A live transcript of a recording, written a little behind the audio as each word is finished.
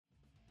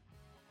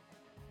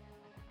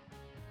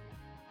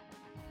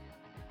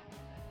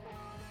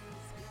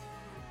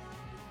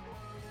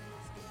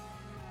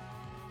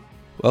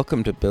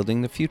Welcome to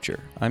Building the Future.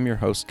 I'm your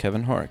host,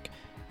 Kevin Horick.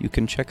 You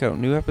can check out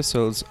new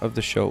episodes of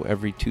the show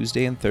every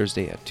Tuesday and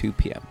Thursday at 2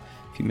 p.m.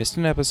 If you missed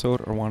an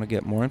episode or want to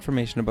get more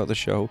information about the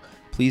show,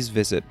 please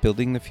visit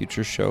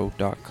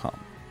buildingthefutureshow.com.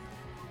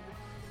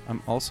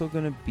 I'm also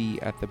going to be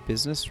at the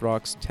Business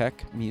Rocks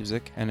Tech,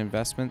 Music, and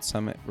Investment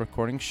Summit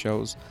recording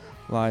shows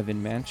live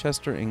in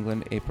Manchester,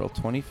 England, April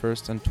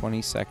 21st and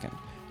 22nd,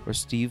 where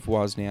Steve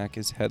Wozniak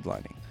is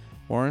headlining.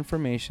 More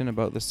information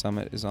about the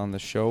summit is on the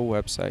show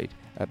website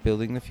at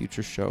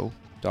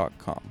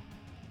buildingthefutureshow.com.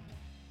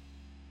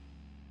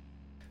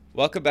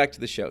 Welcome back to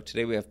the show.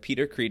 Today we have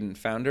Peter Creedon,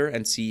 founder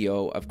and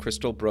CEO of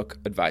Crystal Brook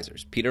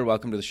Advisors. Peter,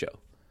 welcome to the show.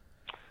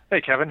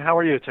 Hey, Kevin. How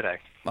are you today?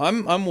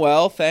 I'm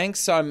well,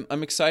 thanks. I'm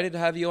excited to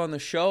have you on the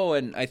show,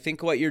 and I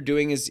think what you're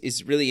doing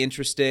is really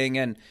interesting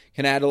and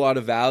can add a lot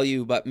of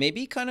value. But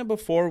maybe kind of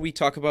before we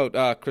talk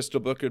about Crystal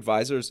Brook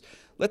Advisors,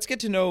 let's get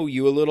to know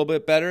you a little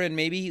bit better and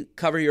maybe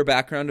cover your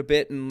background a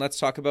bit, and let's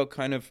talk about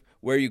kind of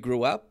where you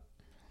grew up.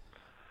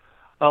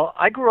 Well,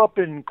 I grew up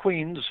in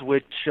Queens,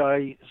 which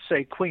I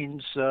say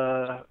Queens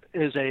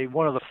is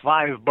one of the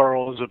 5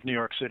 boroughs of New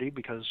York City,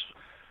 because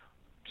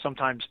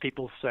sometimes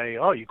people say,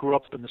 oh, you grew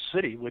up in the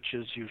city, which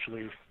is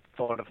usually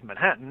thought of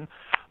Manhattan.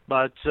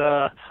 But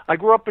I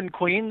grew up in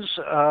Queens.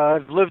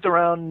 I've lived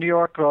around New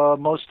York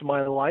most of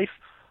my life.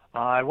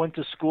 I went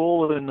to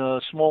school in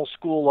a small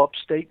school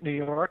upstate New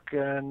York,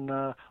 and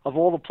of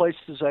all the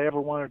places I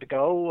ever wanted to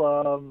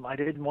go, I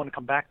didn't want to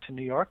come back to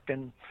New York,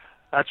 and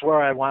that's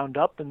where I wound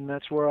up, and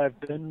that's where I've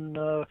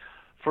been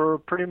for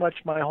pretty much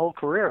my whole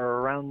career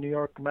around New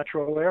York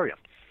metro area.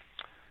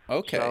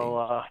 Okay.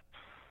 So,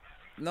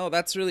 no,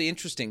 that's really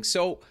interesting.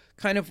 So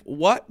kind of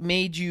what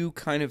made you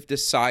kind of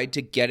decide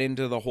to get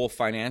into the whole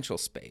financial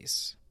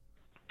space?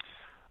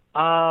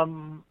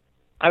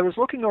 I was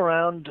looking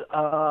around.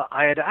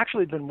 I had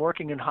actually been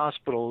working in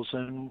hospitals,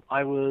 and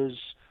I was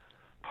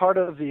part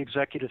of the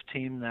executive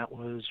team that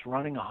was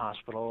running a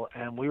hospital,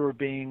 and we were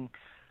being,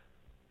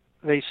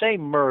 they say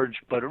merged,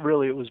 but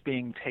really it was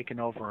being taken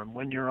over. And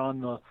when you're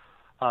on the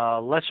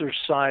lesser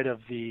side of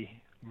the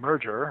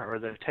merger or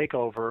the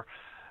takeover,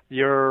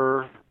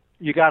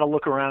 you got to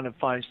look around and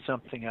find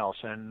something else.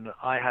 And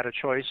I had a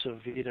choice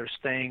of either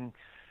staying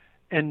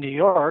in New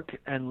York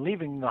and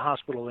leaving the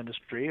hospital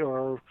industry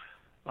or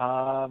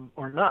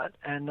not.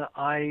 And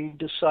I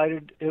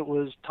decided it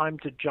was time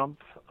to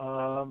jump.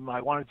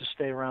 I wanted to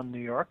stay around New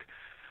York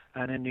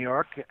and in New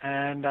York.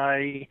 And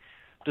I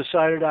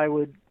decided I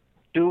would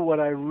do what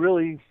I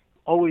really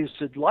always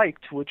had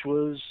liked, which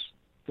was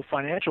the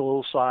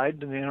financial side,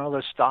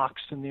 the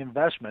stocks and the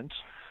investments.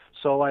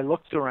 So I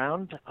looked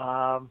around.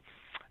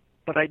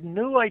 But I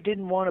knew I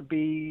didn't want to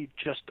be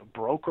just a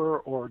broker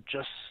or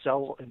just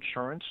sell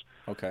insurance.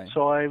 Okay.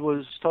 So I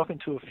was talking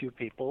to a few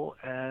people,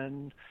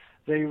 and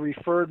they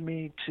referred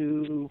me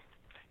to,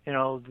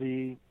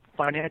 the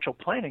financial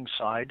planning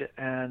side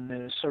and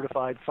the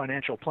certified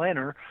financial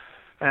planner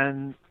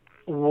and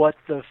what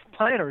the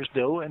planners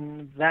do,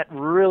 and that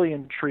really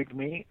intrigued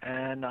me,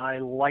 and I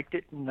liked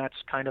it, and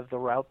that's kind of the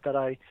route that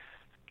I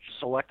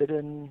selected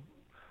and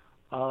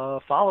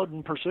followed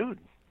and pursued.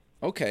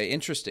 Okay,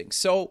 interesting.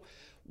 So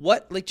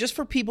just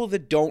for people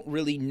that don't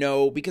really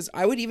know, because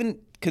I would even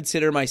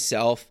consider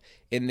myself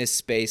in this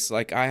space,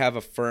 like I have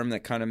a firm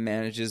that kind of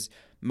manages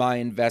my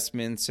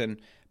investments,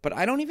 but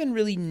I don't even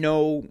really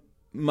know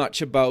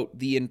much about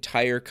the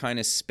entire kind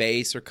of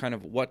space or kind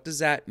of what does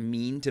that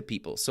mean to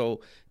people. So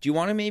do you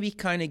want to maybe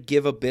kind of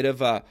give a bit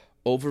of a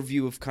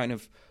overview of kind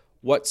of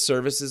what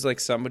services like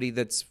somebody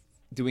that's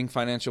doing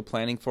financial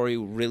planning for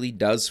you really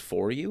does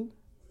for you?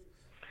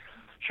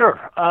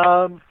 Sure.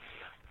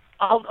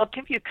 I'll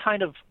give you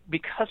kind of,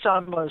 because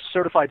I'm a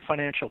certified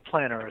financial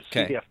planner, a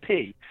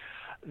CFP,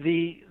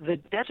 the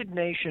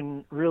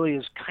designation really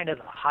is kind of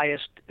the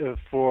highest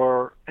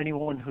for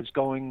anyone who's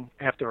going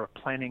after a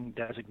planning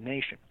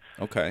designation.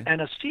 Okay.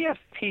 And a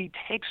CFP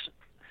takes,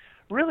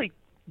 really,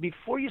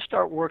 before you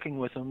start working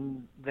with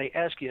them, they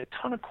ask you a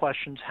ton of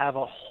questions, have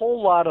a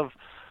whole lot of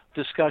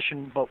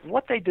discussion, but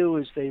what they do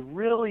is they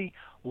really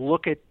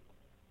look at,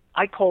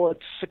 I call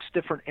it 6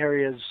 different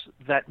areas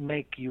that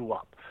make you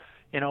up.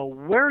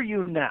 Where are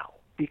you now?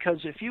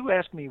 Because if you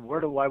ask me, where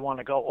do I want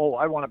to go? Oh,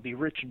 I want to be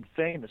rich and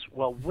famous.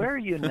 Well, where are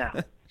you now?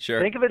 Sure.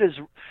 Think of it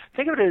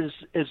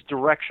as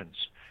directions.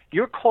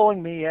 You're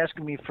calling me,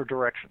 asking me for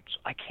directions.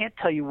 I can't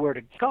tell you where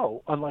to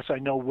go unless I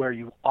know where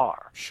you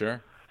are.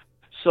 Sure.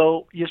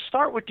 So you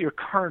start with your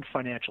current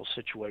financial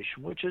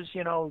situation, which is,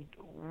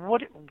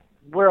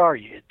 where are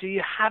you? Do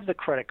you have the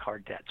credit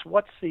card debts?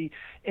 What's the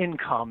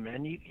income?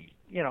 And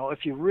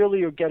if you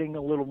really are getting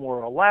a little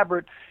more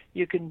elaborate,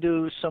 you can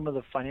do some of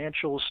the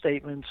financial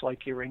statements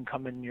like your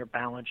income and your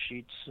balance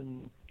sheets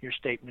and your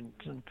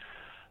statements, and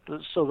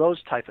so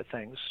those type of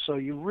things. So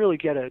you really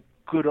get a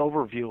good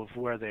overview of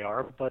where they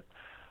are, but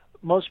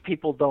most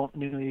people don't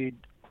need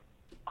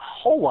a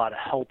whole lot of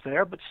help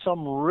there, but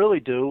some really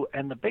do.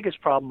 And the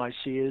biggest problem I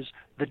see is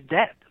the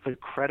debt, the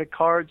credit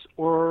cards,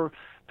 or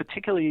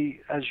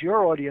particularly as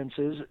your audience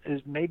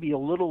is maybe a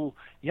little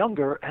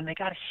younger, and they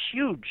got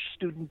huge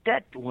student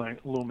debt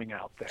looming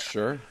out there.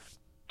 Sure.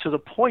 to the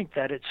point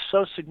that it's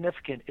so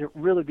significant, it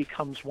really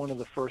becomes one of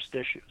the first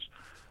issues.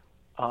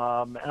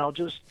 And I'll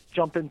just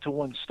jump into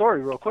one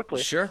story real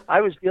quickly. Sure.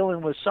 I was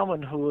dealing with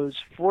someone who was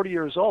 40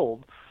 years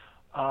old,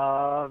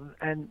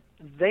 and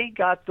they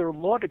got their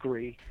law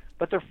degree,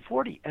 but they're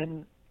 40,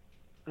 and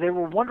they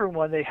were wondering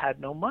why they had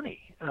no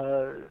money,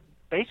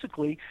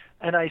 basically.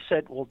 And I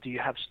said, well, do you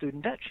have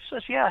student debt? She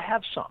says, yeah, I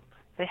have some.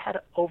 They had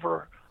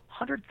over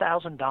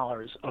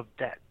 $100,000 of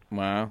debt.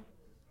 Wow.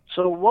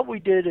 So what we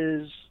did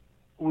is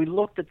we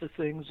looked at the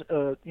things,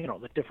 the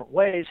different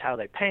ways, how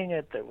they're paying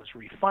it. There was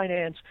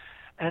refinance.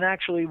 And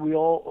actually, we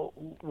all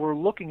were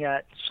looking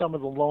at some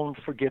of the loan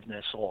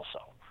forgiveness also.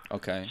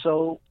 Okay.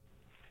 So,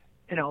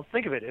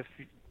 think of it.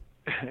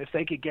 If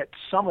they could get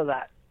some of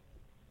that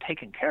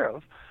taken care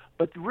of,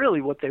 but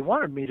really what they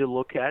wanted me to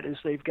look at is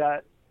they've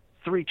got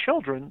 3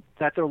 children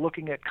that they're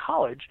looking at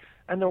college,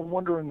 and they're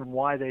wondering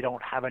why they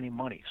don't have any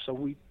money. So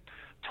we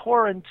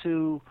tore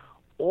into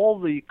all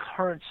the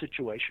current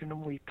situation,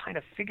 and we kind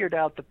of figured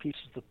out the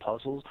pieces of the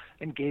puzzles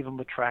and gave them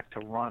a track to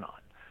run on.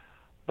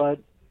 But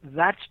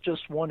that's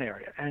just one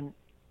area. And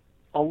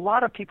a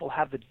lot of people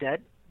have the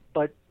debt,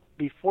 but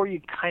before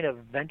you kind of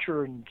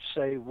venture and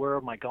say, where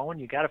am I going,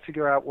 you got to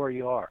figure out where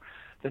you are.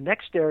 The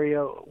next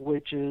area,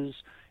 which is,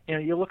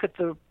 you look at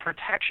the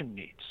protection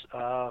needs.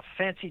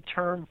 Fancy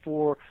term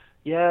for,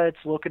 it's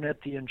looking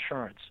at the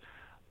insurance.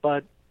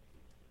 But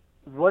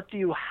what do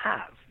you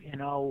have?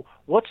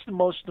 What's the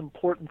most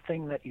important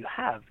thing that you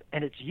have?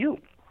 And it's you.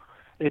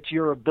 It's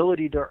your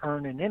ability to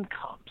earn an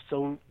income.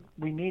 So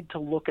we need to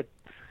look at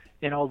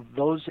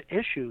those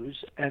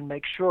issues and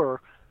make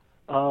sure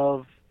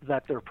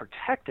that they're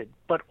protected.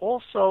 But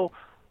also,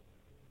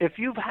 if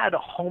you've had a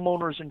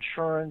homeowner's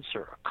insurance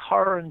or a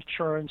car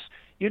insurance,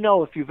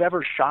 if you've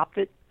ever shopped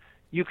it,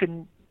 you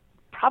can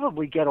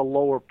probably get a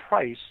lower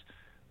price.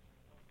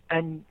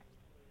 And,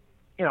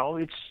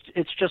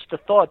 it's just a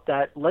thought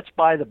that let's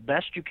buy the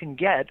best you can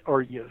get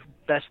or the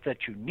best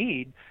that you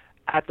need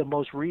at the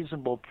most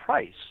reasonable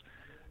price.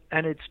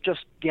 And it's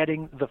just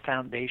getting the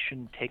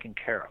foundation taken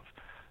care of.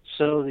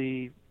 So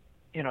the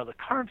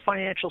current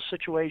financial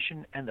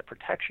situation and the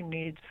protection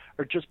needs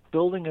are just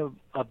building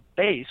a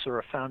base or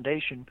a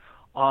foundation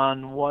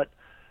on what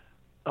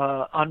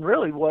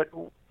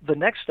the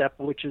next step,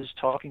 which is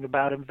talking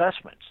about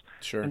investments.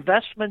 Sure.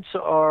 Investments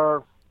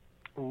are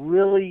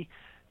really,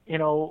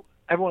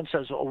 everyone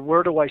says, well,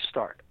 where do I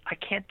start? I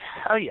can't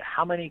tell you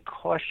how many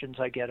questions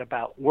I get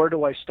about where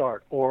do I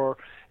start, or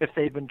if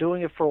they've been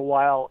doing it for a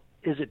while,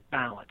 is it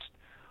balanced?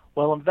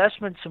 Well,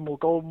 investments, and we'll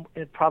go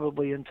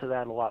probably into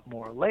that a lot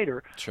more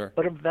later, Sure.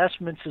 But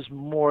investments is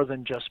more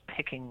than just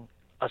picking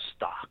a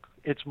stock.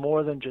 It's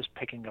more than just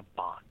picking a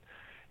bond.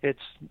 It's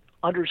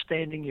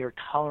understanding your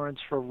tolerance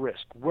for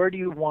risk. Where do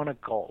you want to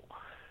go?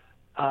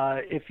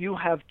 If you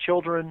have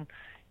children,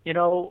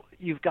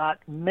 you've got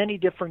many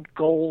different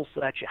goals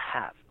that you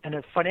have. And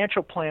a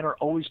financial planner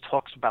always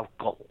talks about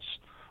goals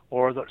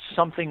or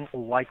something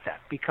like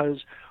that,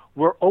 because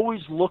we're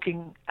always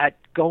looking at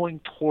going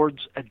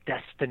towards a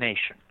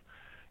destination.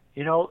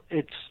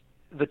 It's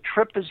the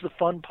trip is the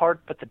fun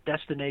part, but the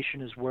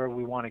destination is where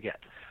we want to get.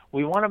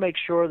 We want to make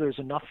sure there's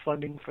enough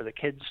funding for the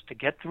kids to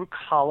get through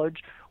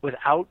college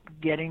without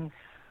getting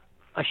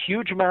a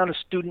huge amount of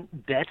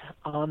student debt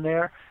on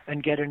there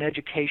and get an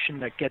education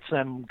that gets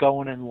them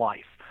going in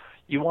life.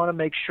 You want to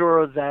make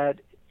sure that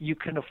you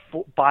can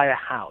buy a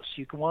house.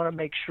 You want to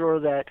make sure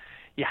that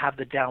you have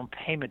the down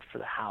payment for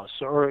the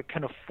house or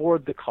can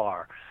afford the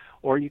car,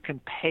 or you can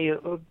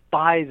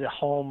buy the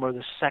home or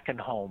the second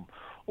home,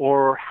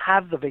 or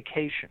have the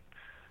vacation.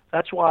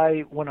 That's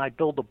why when I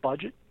build a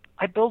budget,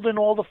 I build in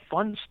all the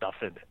fun stuff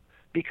in it.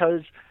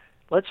 Because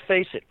let's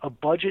face it, a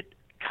budget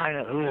kind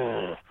of,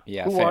 who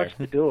fair. wants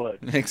to do it?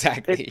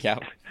 Exactly, yeah.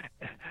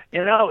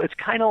 It's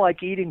kind of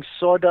like eating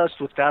sawdust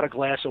without a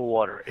glass of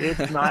water.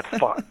 It's not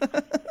fun.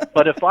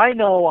 But if I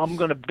know I'm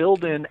going to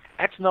build in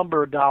X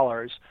number of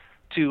dollars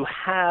to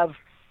have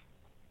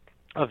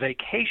a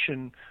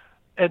vacation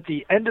at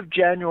the end of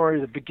January,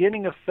 the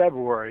beginning of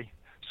February,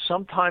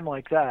 sometime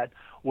like that,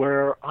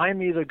 where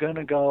I'm either going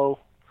to go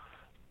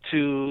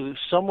to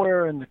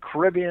somewhere in the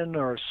Caribbean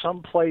or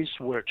someplace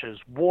which is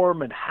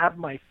warm and have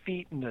my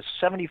feet in the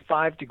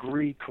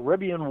 75-degree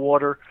Caribbean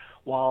water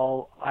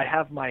while I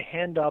have my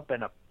hand up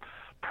and a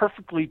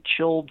perfectly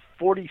chilled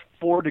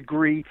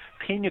 44-degree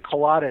pina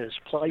colada is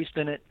placed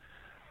in it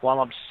while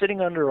I'm sitting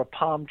under a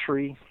palm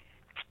tree.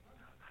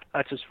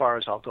 That's as far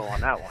as I'll go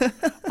on that one.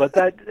 But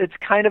it's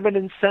kind of an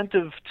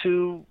incentive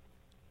to,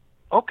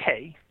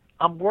 okay,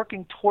 I'm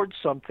working towards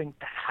something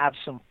to have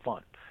some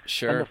fun.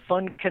 Sure. And the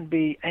fun can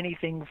be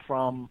anything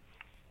from,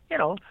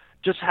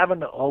 just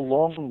having a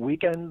long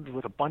weekend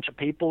with a bunch of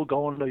people,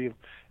 going to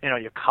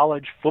your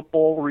college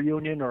football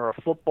reunion or a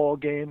football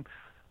game.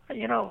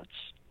 It's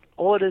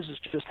all it is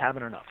just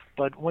having enough.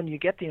 But when you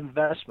get the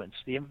investments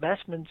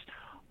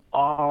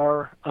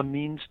are a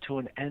means to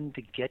an end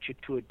to get you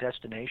to a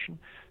destination.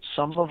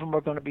 Some of them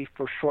are going to be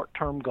for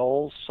short-term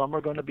goals. Some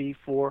are going to be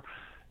for,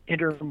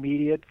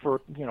 intermediate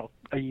for,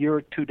 a year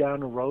or two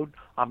down the road.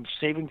 I'm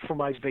saving for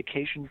my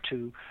vacation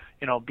to,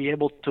 be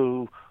able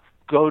to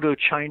go to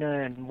China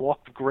and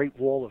walk the Great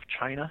Wall of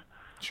China.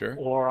 Sure.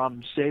 Or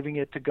I'm saving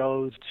it to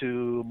go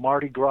to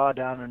Mardi Gras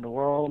down in New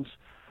Orleans,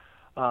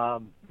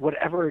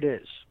 whatever it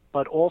is.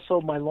 But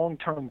also my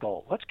long-term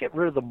goal, let's get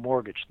rid of the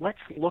mortgage. Let's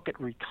look at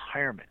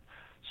retirement.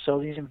 So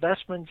these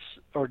investments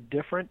are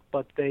different,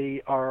 but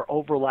they are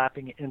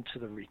overlapping into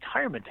the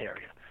retirement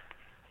area.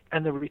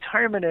 And the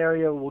retirement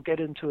area, we'll get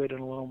into it in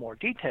a little more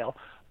detail,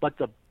 but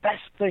the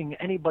best thing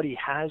anybody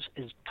has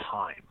is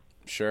time.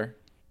 Sure.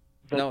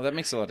 No, that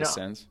makes a lot of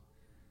sense.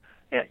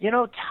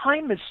 Yeah,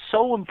 time is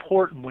so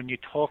important when you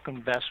talk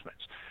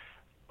investments.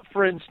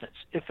 For instance,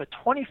 if a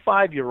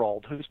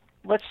 25-year-old who's,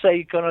 let's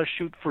say, going to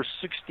shoot for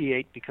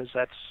 68 because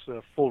that's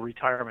full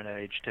retirement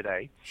age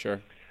today.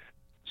 Sure.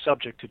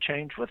 Subject to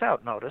change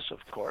without notice, of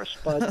course.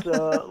 But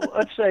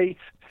let's say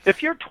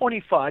if you're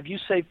 25, you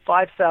save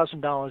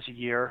 $5,000 a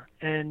year,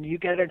 and you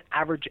get an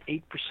average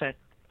 8%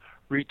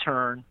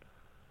 return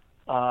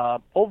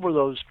over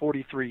those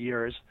 43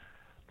 years.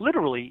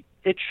 Literally,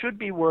 it should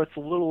be worth a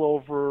little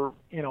over,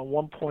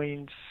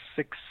 1.64,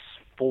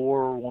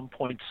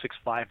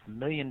 $1.65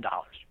 million.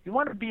 You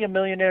want to be a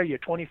millionaire, you're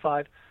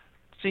 25,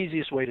 it's the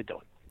easiest way to do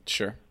it.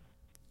 Sure.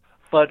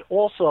 But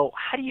also,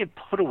 how do you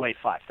put away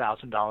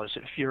 $5,000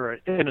 if you're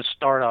in a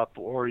startup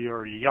or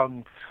you're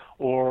young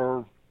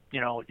or,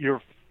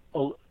 you're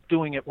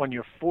doing it when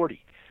you're 40?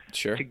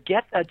 Sure. To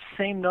get that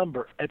same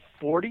number at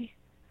 40,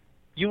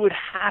 you would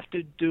have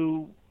to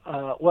do,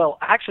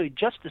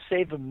 just to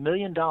save $1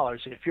 million,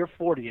 if you're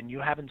 40 and you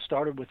haven't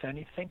started with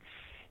anything,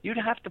 you'd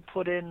have to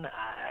put in,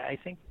 I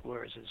think,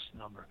 where is this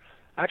number?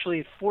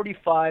 Actually,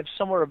 45,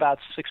 somewhere about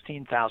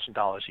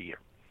 $16,000 a year.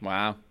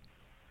 Wow.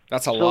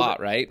 That's a lot,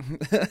 right?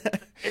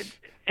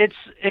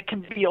 it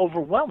can be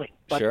overwhelming.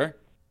 But, sure.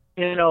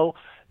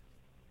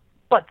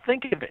 But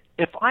think of it.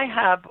 If I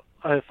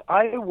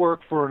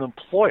work for an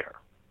employer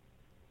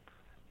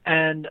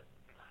and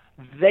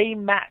they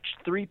match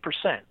 3%,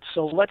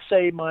 so let's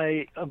say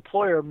my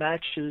employer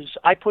matches,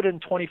 I put in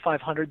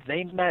 $2,500,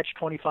 they match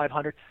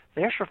 $2,500,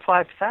 there's your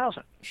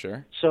 $5,000.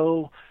 Sure.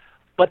 So,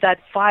 but that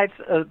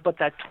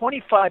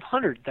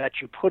 $2,500 that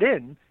you put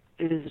in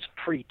is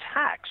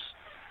pre-tax.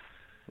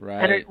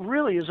 Right. And it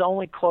really is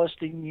only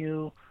costing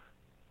you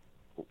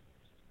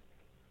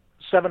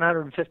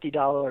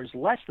 $750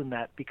 less than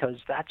that, because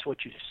that's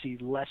what you see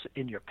less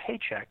in your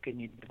paycheck, and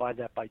you divide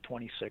that by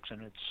 26,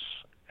 and it's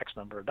X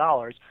number of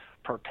dollars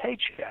per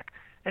paycheck,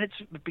 and it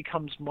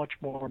becomes much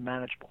more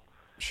manageable.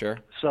 Sure.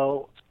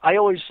 So I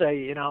always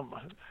say, and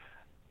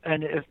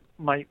if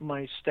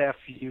my staff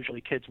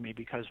usually kids me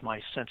because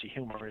my sense of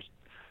humor is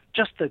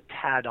just a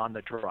tad on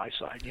the dry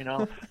side.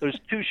 There's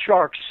two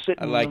sharks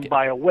sitting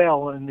by a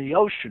whale in the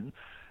ocean,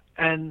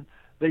 and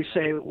they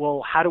say,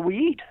 well, how do we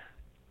eat?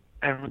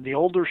 And the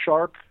older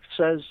shark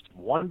says,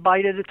 one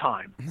bite at a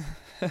time.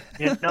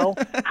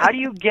 How do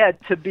you get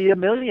to be a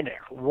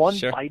millionaire? One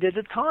Sure. bite at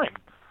a time.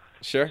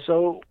 Sure.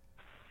 So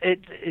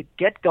it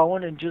get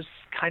going and just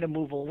kind of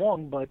move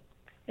along, but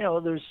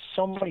there's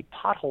so many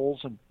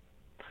potholes and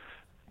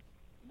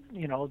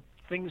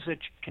things that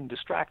can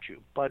distract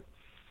you. But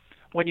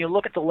when you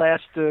look at the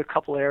last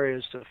couple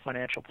areas of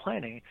financial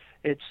planning,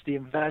 it's the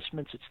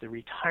investments, it's the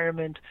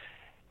retirement,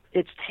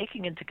 it's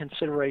taking into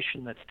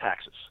consideration that's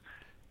taxes.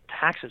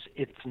 Taxes,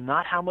 it's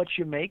not how much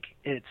you make,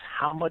 it's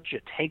how much you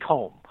take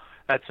home.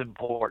 That's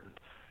important.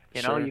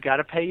 Sure. You got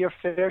to pay your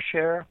fair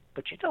share,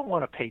 but you don't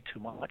want to pay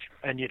too much,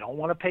 and you don't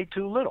want to pay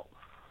too little.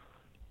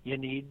 You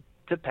need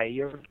to pay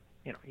you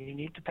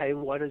need to pay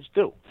what is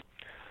due.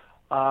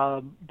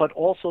 But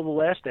also the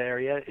last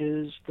area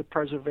is the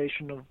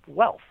preservation of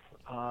wealth.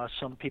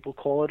 Some people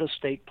call it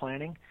estate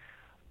planning,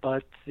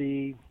 but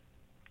the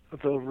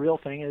real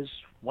thing is,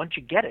 once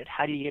you get it,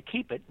 how do you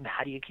keep it, and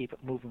how do you keep it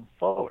moving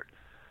forward?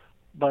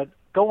 But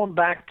going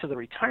back to the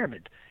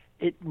retirement,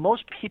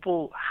 most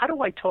people, how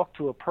do I talk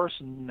to a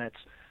person that's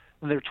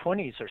in their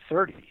 20s or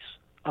 30s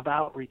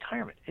about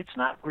retirement? It's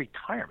not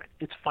retirement.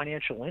 It's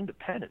financial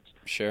independence.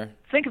 Sure.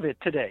 Think of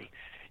it today.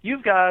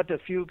 You've got a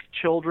few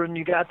children,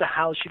 you got the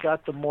house, you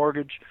got the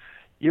mortgage,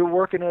 you're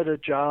working at a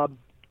job,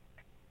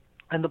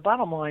 and the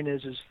bottom line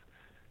is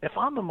if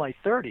I'm in my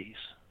 30s,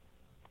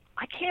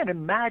 I can't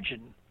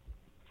imagine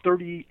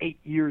 38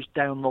 years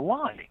down the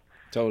line.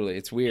 Totally.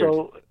 It's weird.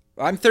 So,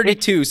 I'm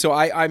 32, so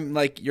I'm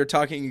like, you're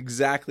talking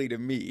exactly to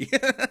me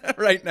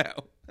right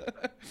now.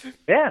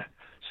 Yeah.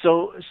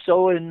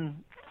 So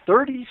in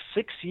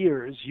 36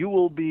 years, you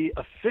will be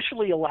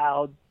officially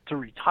allowed to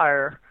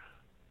retire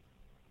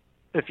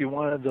if you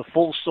wanted the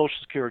full Social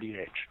Security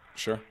age.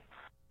 Sure.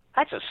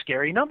 That's a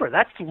scary number.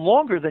 That's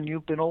longer than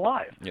you've been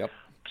alive. Yep.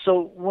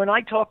 So when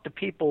I talk to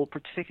people,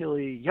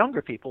 particularly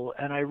younger people,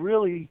 and I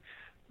really,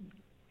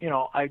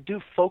 I do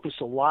focus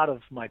a lot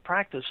of my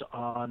practice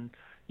on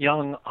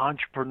young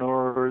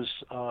entrepreneurs,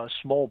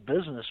 small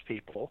business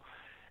people,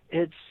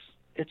 it's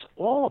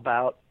all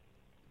about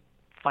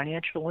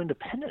financial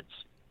independence.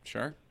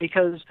 Sure.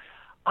 Because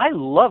I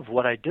love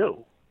what I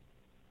do.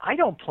 I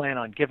don't plan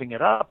on giving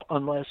it up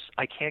unless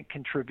I can't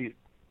contribute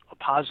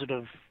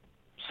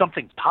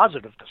something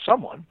positive to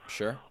someone.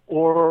 Sure.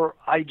 Or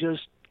I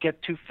just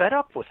get too fed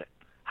up with it.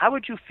 How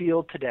would you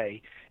feel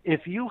today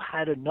if you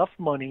had enough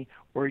money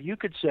where you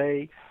could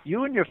say,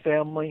 you and your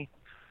family,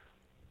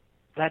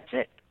 that's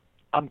it.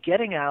 I'm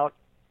getting out.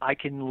 I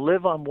can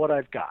live on what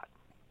I've got.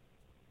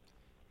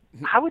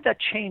 How would that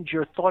change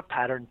your thought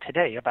pattern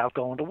today about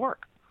going to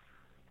work?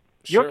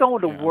 Sure, You're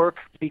going to work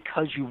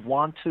because you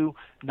want to,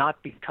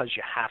 not because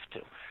you have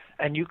to.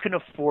 And you can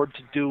afford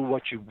to do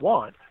what you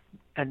want.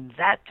 And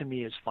that, to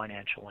me, is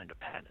financial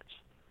independence.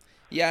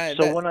 Yeah,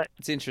 so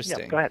it's interesting.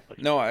 Yeah, go ahead,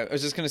 please. No, I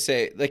was just going to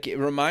say, like, it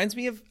reminds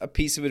me of a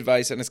piece of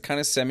advice, and it's kind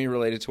of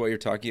semi-related to what you're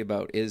talking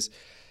about,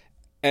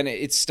 and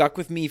it's stuck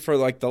with me for,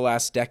 like, the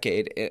last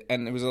decade.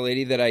 And it was a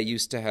lady that I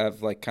used to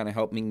have, like, kind of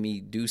helping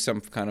me do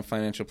some kind of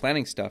financial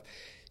planning stuff.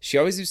 She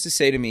always used to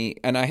say to me,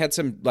 and I had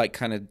some, like,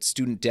 kind of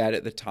student debt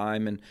at the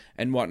time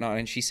and whatnot,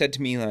 and she said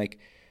to me, like,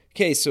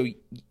 okay, so,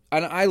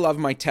 and I love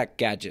my tech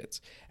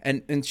gadgets.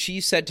 And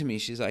she said to me,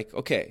 she's like,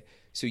 okay,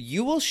 so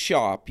you will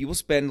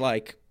spend,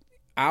 like,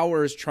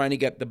 hours trying to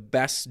get the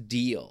best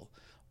deal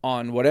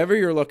on whatever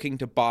you're looking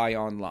to buy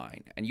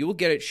online, and you will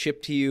get it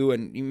shipped to you,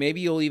 and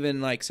maybe you'll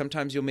even, like,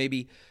 sometimes you'll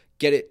maybe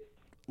get it,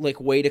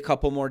 like, wait a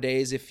couple more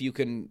days if you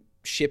can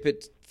ship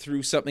it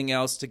through something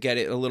else to get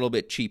it a little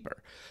bit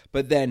cheaper.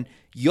 But then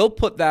you'll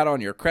put that on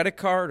your credit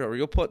card, or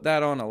you'll put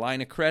that on a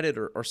line of credit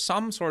or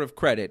some sort of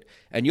credit,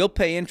 and you'll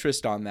pay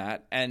interest on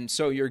that. And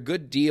so your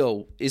good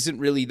deal isn't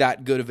really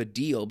that good of a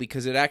deal,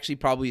 because it actually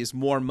probably is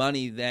more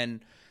money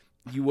than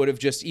you would have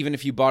just, even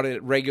if you bought it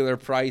at regular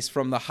price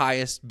from the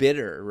highest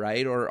bidder,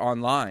 right? Or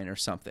online or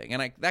something.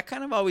 And that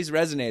kind of always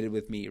resonated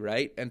with me,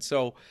 right? And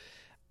so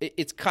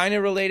it's kind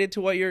of related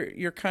to what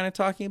you're kind of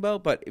talking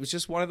about, but it was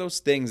just one of those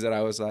things that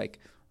I was like,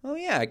 oh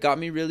yeah, it got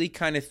me really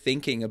kind of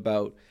thinking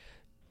about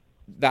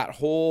that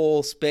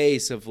whole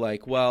space of,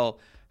 like, well,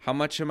 how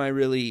much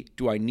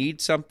do I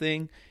need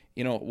something?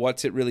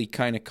 What's it really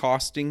kind of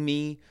costing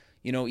me?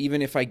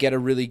 Even if I get a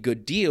really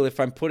good deal, if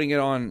I'm putting it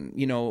on,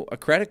 a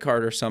credit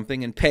card or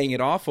something and paying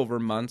it off over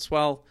months,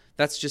 well,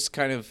 that's just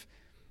kind of,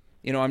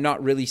 I'm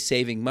not really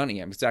saving money.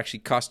 It's actually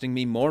costing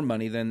me more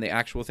money than the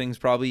actual thing's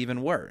probably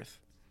even worth.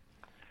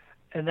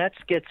 And that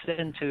gets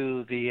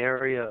into the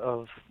area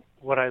of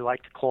what I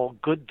like to call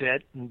good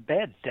debt and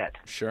bad debt.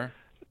 Sure.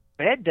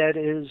 Bad debt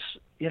is,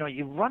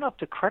 you run up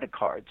the credit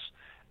cards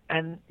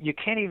and you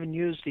can't even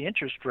use the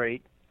interest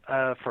rate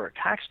for a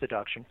tax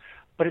deduction,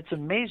 but it's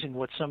amazing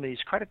what some of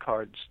these credit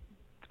cards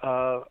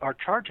are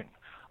charging.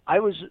 I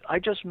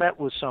just met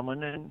with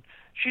someone, and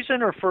she's in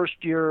her first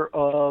year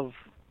of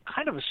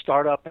kind of a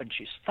startup, and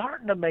she's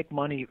starting to make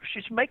money.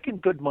 She's making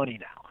good money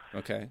now.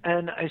 Okay.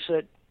 And I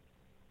said,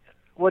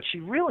 what she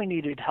really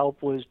needed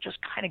help was just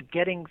kind of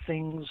getting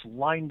things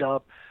lined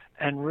up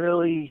and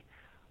really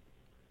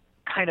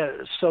kind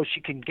of so she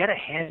can get a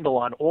handle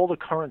on all the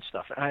current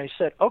stuff. And I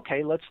said,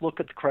 okay, let's look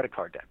at the credit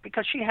card debt,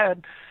 because she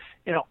had,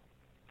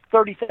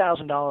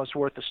 $30,000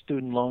 worth of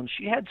student loans.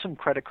 She had some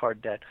credit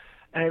card debt.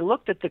 And I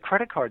looked at the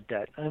credit card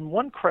debt, and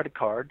one credit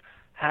card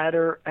had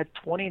her at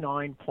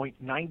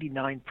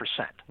 29.99%.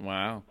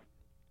 Wow.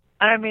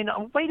 I mean,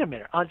 wait a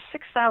minute. On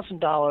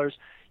 $6,000,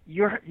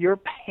 you're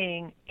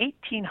paying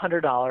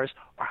 $1,800 or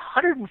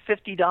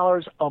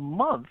 $150 a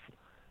month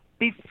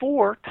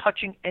before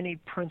touching any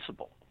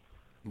principal.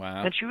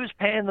 Wow. And she was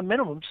paying the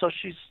minimum, so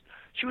she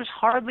was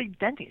hardly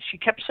denting. She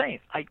kept saying,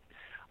 I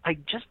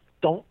just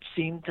don't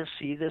seem to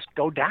see this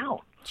go down.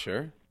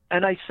 Sure.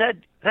 And I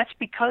said, that's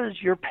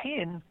because you're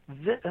paying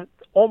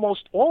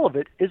almost all of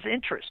it is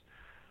interest.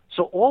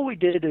 So all we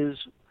did is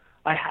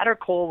I had her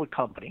call the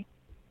company.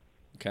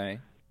 Okay.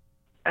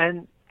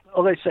 And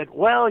they said,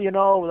 well,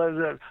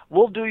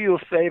 we'll do you a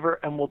favor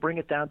and we'll bring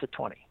it down to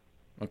 20.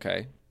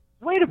 Okay.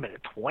 Wait a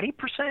minute, 20%?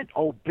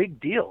 Oh,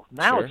 big deal.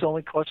 Now Sure. It's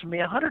only costing me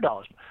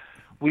 $100.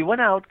 We went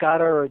out, got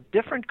her a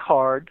different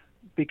card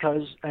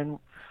and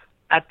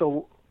at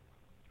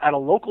a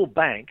local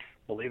bank,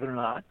 believe it or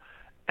not,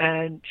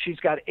 and she's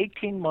got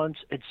 18 months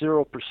at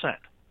 0%.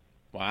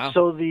 Wow.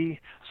 So the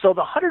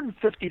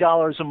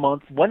 $150 a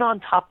month went on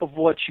top of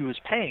what she was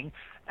paying,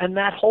 and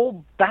that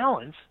whole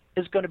balance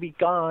is going to be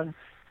gone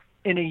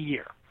in a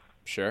year.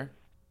 Sure.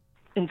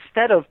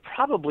 Instead of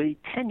probably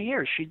 10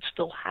 years, she'd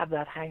still have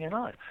that hanging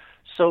on.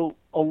 So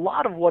a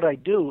lot of what I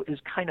do is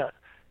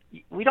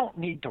we don't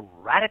need to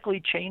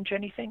radically change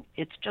anything.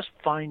 It's just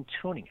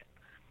fine-tuning it.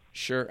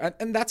 Sure.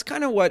 And that's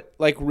kind of what,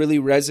 like, really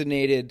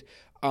resonated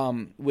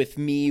with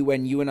me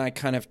when you and I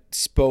kind of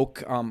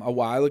spoke a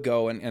while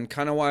ago, and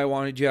kind of why I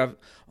wanted you to have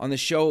on the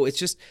show. It's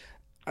just,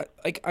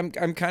 I'm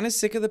kind of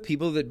sick of the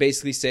people that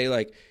basically say,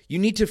 like, you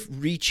need to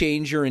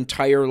rechange your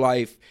entire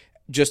life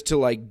just to,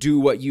 like, do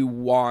what you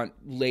want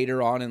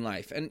later on in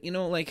life. And,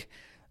 like,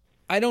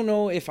 I don't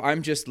know if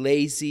I'm just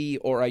lazy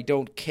or I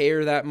don't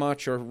care that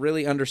much or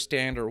really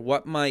understand, or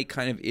what my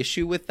kind of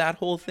issue with that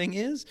whole thing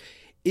is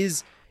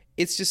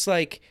it's just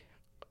like,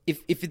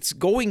 if it's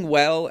going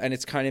well and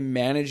it's kind of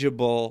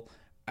manageable,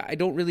 I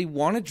don't really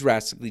want to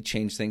drastically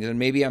change things. And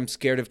maybe I'm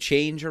scared of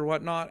change or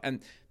whatnot. And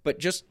but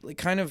just like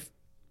kind of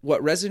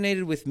what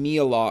resonated with me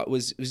a lot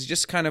was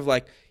just kind of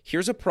like,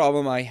 here's a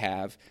problem I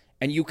have,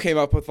 and you came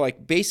up with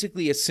like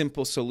basically a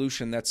simple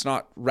solution that's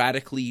not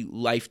radically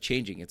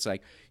life-changing. It's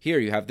like, here,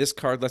 you have this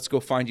card, let's go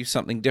find you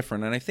something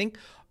different. And I think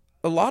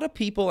a lot of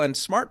people and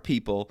smart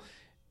people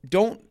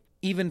don't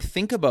even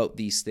think about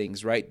these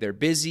things, right? They're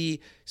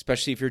busy,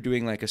 especially if you're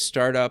doing like a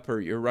startup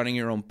or you're running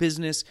your own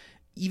business.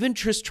 Even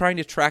just trying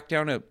to track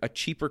down a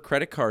cheaper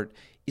credit card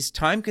is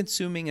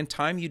time-consuming and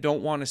time you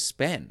don't want to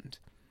spend.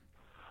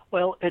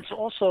 Well, it's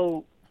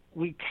also,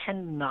 we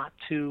tend not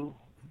to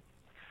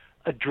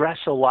address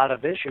a lot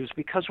of issues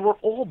because we're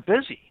all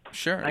busy.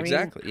 Sure, I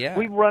exactly. mean, yeah.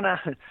 We run out.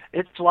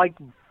 It's like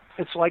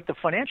the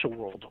financial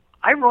world.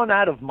 I run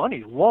out of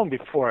money long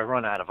before I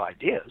run out of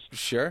ideas.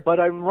 Sure.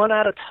 But I run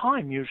out of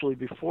time usually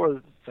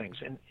before things.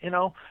 And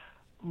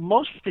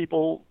most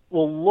people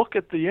will look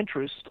at the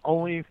interest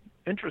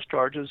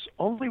charges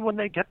only when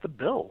they get the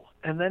bill,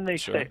 and then they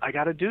say, I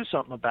got to do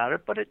something about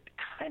it, but it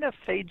kind of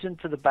fades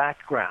into the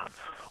background.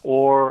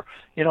 Or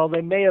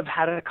they may have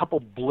had a couple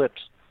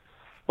blips.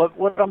 But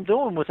what I'm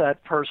doing with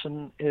that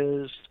person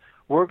is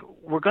we're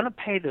going to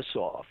pay this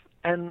off,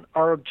 and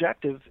our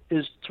objective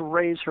is to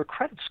raise her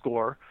credit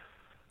score.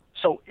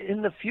 So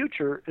in the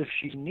future, if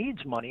she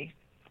needs money,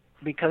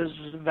 because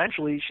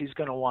eventually she's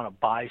going to want to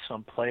buy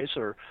someplace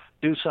or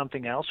do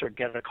something else or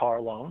get a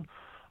car loan,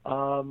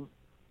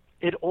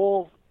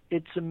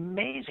 it's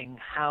amazing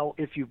how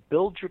if you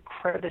build your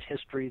credit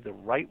history the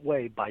right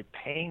way by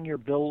paying your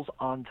bills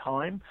on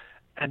time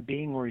and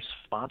being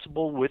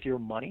responsible with your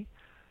money,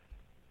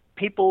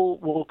 people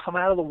will come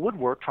out of the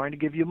woodwork trying to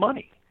give you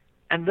money.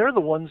 And they're the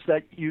ones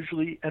that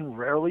usually and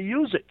rarely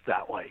use it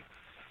that way.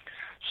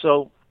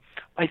 So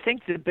I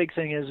think the big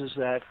thing is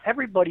that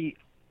everybody,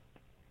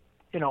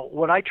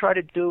 what I try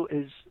to do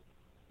is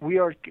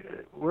we're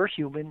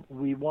human.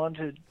 We want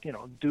to,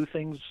 do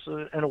things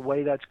in a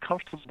way that's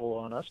comfortable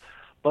on us.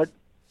 But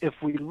if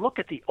we look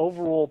at the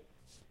overall,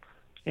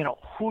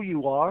 who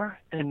you are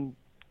and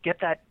get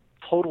that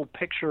total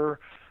picture,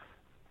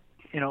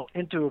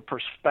 into a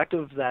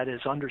perspective that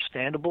is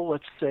understandable.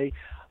 Let's say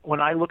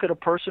when I look at a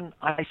person,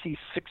 I see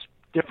 6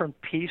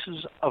 different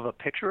pieces of a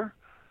picture,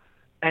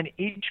 and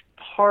each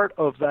part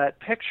of that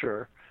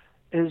picture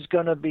is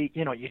going to be,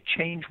 you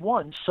change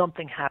one,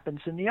 something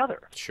happens in the other.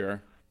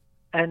 Sure.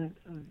 And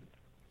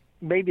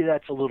maybe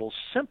that's a little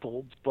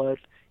simple, but,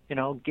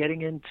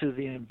 getting into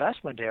the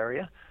investment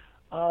area,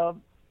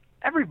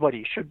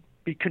 everybody should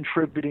be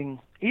contributing.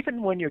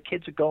 Even when your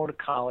kids are going to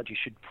college, you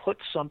should put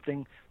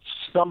something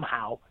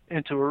somehow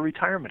into a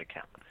retirement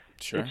account.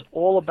 Sure. It's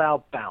all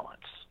about balance.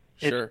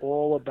 Sure. It's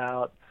all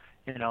about,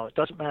 it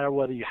doesn't matter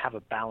whether you have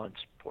a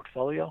balanced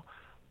portfolio,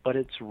 but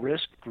it's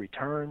risk,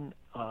 return,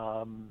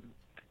 but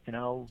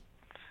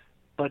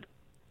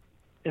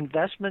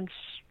investments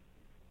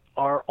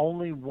are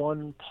only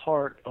one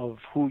part of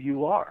who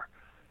you are,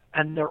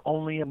 and they're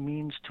only a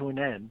means to an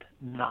end,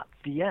 not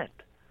the end.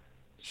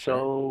 Sure.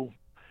 So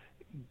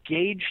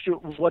gauge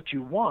what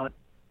you want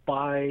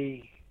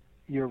by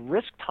your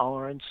risk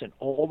tolerance and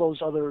all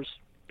those other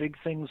big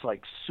things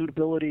like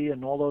suitability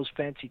and all those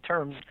fancy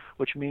terms,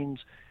 which means,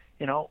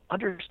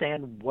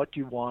 understand what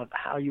you want,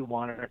 how you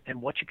want it, and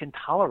what you can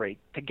tolerate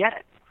to get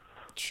it.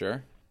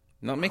 Sure.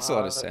 No, it makes a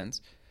lot of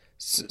sense.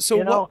 So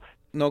what?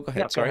 No, go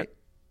ahead. Yeah, Sorry.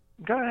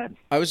 Go ahead.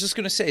 I was just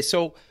going to say,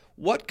 so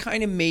what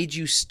kind of made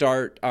you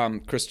start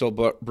Crystal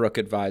Brook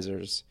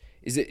Advisors?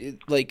 Is it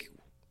like,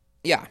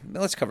 yeah,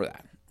 let's cover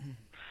that.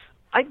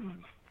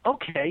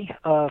 Okay,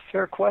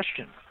 fair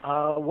question.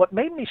 What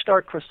made me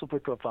start Crystal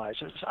Brook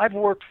Advisors, I've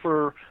worked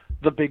for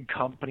the big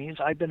companies.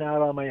 I've been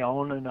out on my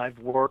own, and I've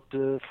worked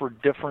for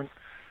different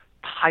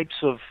types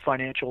of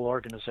financial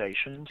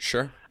organizations.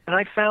 Sure. And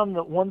I found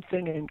that one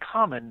thing in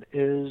common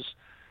is,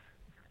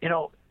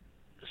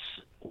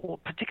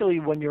 particularly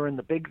when you're in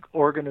the big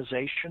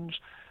organizations,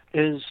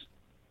 is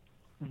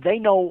they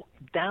know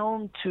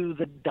down to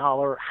the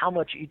dollar how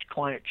much each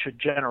client should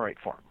generate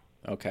for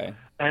them. Okay.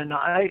 And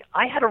I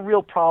had a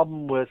real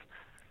problem with,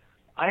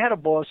 I had a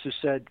boss who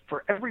said,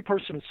 for every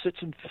person who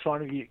sits in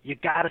front of you, you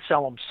got to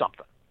sell them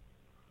something.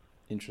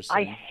 Interesting.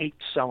 I hate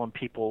selling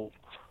people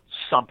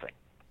something.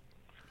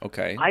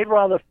 Okay. I'd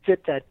rather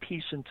fit that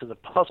piece into the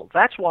puzzle.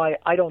 That's why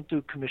I don't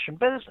do commission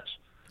business.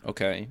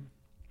 Okay.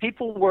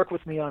 People work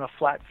with me on a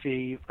flat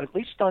fee, at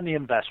least on the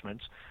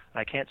investments.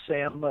 I can't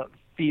say I'm a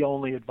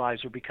fee-only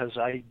advisor because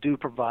I do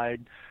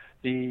provide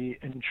the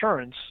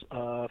insurance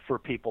for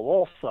people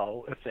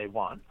also if they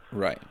want.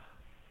 Right.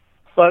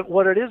 But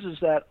what it is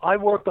that I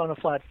work on a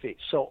flat fee.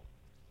 So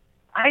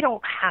I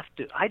don't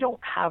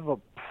have a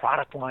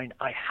product line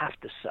I have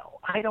to sell.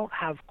 I don't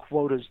have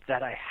quotas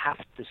that I have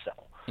to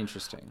sell.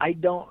 Interesting.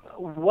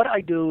 What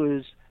I do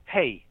is,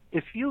 hey,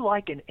 if you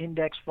like an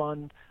index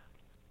fund,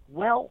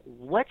 well,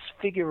 let's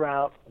figure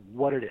out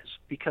what it is.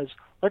 Because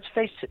let's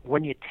face it,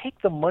 when you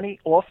take the money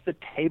off the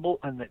table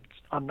and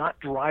I'm not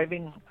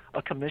driving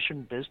a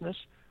commission business,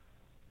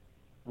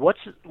 what's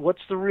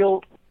the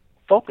real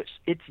focus?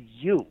 It's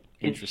you.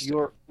 It's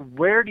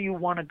where do you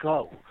want to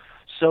go?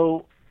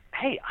 So,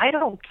 hey, I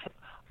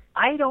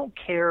I don't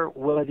care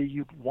whether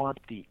you want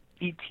the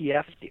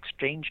ETF, the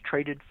exchange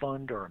traded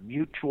fund, or a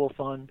mutual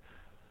fund,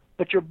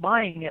 but you're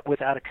buying it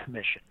without a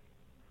commission.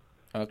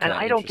 Okay, And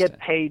I don't get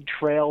paid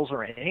trails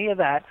or any of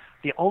that.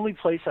 The only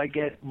place I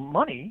get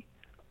money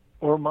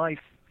or my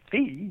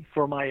fee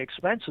for my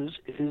expenses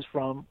is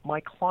from my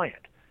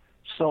client.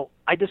 So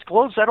I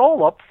disclose that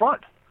all up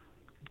front.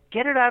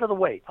 Get it out of the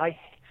way.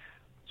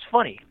 It's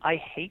funny. I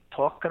hate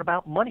talking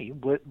about money,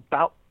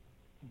 about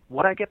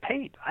what I get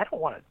paid. I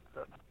don't want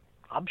to.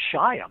 I'm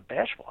shy. I'm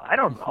bashful. I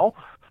don't know.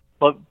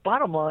 But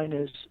bottom line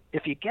is,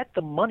 if you get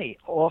the money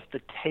off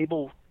the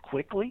table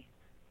quickly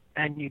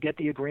and you get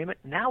the agreement,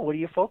 now what are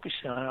you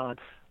focusing on?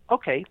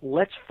 Okay,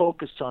 let's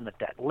focus on the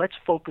debt. Let's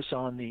focus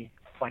on the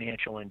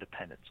financial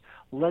independence.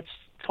 Let's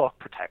talk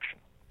protection.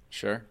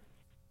 Sure.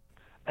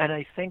 And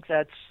I think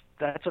that's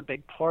a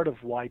big part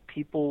of why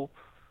people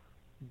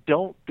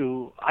don't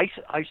do. I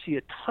see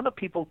a ton of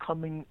people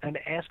coming and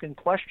asking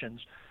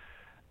questions,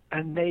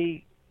 and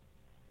they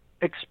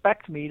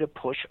expect me to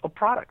push a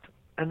product,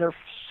 and they're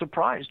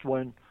surprised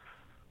when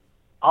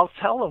I'll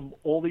tell them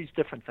all these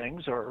different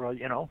things, or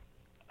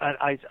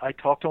I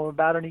talk to them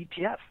about an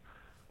ETF.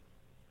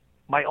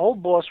 My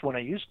old boss, when I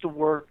used to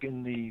work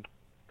in the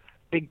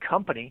big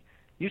company,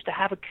 used to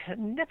have a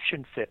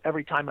conniption fit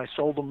every time I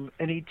sold them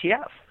an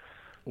ETF.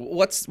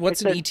 What's an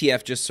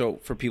ETF, just so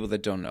for people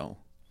that don't know?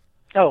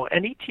 Oh,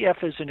 an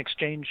ETF is an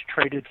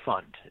exchange-traded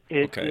fund.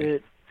 Okay.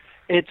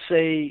 It's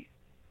a,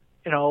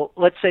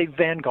 let's say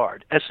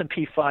Vanguard,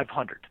 S&P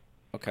 500.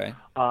 Okay.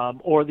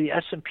 Or the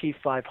S&P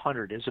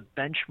 500 is a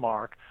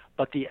benchmark,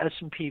 but the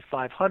S&P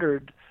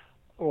 500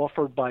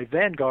 offered by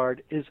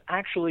Vanguard is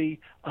actually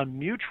a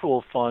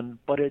mutual fund,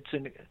 but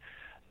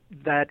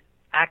that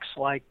acts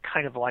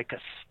kind of like a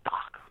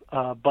stock.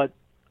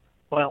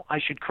 Well, I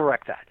should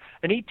correct that.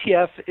 An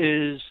ETF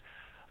is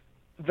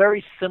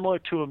very similar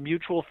to a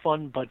mutual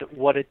fund, but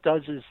what it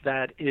does is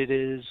that it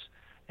is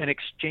an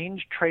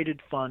exchange-traded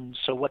fund.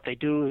 So what they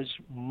do is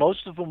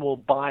most of them will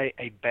buy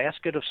a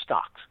basket of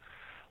stocks,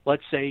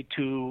 let's say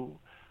to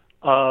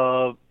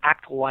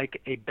act like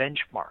a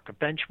benchmark. A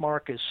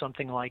benchmark is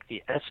something like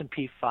the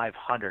S&P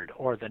 500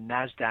 or the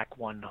NASDAQ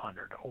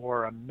 100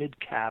 or a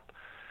mid-cap,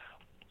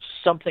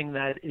 something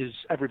that is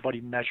everybody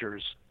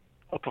measures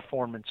a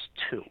performance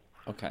to.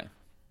 Okay.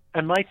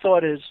 And my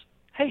thought is,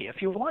 hey,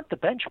 if you want the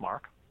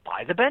benchmark,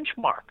 buy the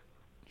benchmark.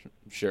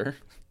 Sure.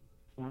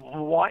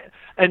 Why?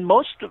 And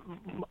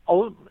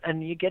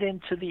and you get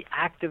into the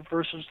active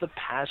versus the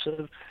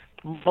passive.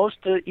 Most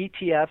of the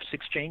ETFs,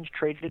 exchange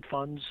traded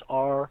funds,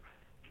 are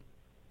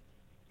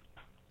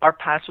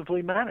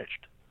passively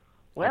managed.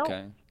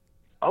 Well,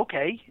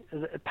 okay.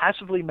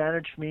 Passively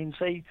managed means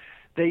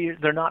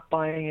they're not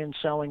buying and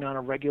selling on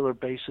a regular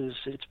basis.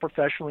 It's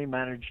professionally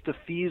managed. The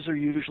fees are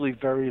usually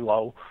very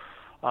low.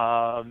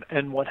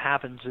 And what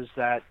happens is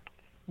that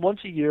once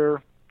a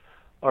year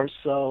or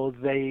so,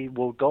 they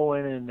will go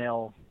in and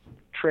they'll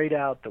trade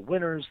out the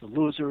winners, the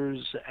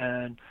losers,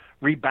 and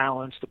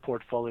rebalance the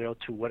portfolio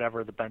to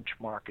whatever the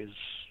benchmark is,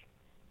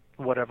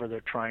 whatever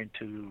they're trying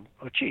to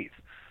achieve.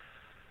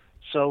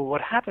 So what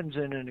happens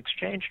in an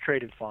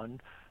exchange-traded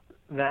fund,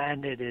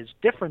 then it is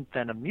different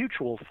than a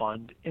mutual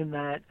fund in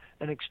that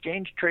an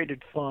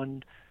exchange-traded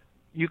fund,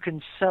 you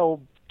can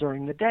sell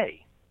during the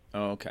day.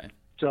 Oh, okay.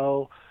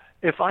 So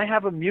if I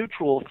have a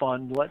mutual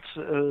fund,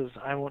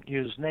 I won't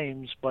use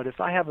names, but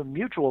if I have a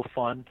mutual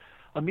fund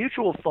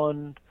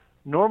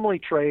normally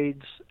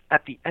trades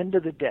at the end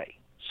of the day.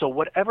 So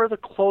whatever the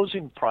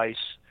closing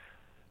price,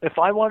 if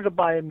I wanted to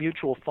buy a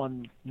mutual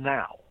fund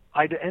now,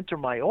 I'd enter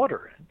my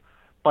order in,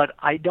 but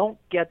I don't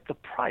get the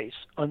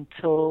price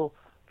until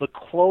the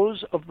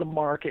close of the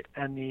market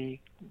and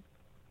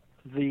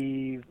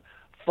the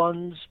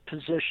fund's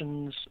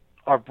positions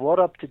are brought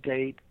up to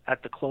date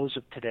at the close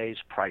of today's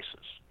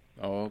prices.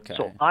 Oh, okay.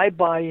 So I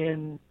buy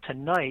in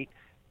tonight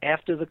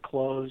after the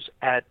close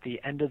at the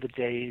end of the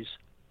days,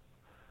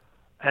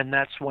 and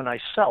that's when I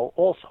sell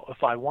also.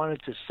 If I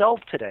wanted to sell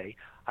today,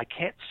 I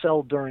can't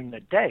sell during the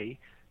day.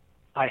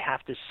 I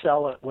have to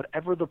sell at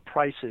whatever the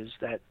price is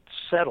that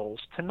settles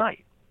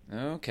tonight.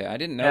 Okay, I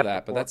didn't know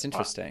that, but that's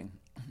interesting.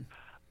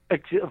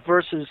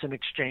 Versus an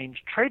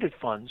exchange-traded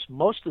funds,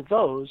 most of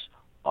those,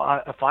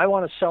 if I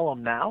want to sell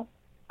them now,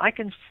 I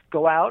can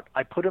go out,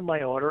 I put in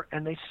my order,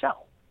 and they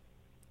sell.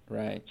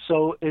 Right.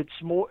 So it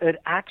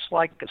acts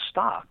like a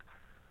stock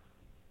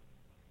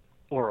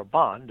or a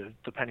bond,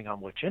 depending on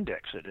which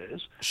index it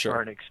is, sure,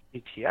 or an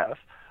ETF.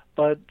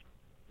 But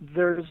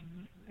there's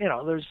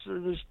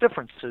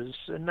differences,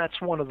 and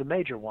that's one of the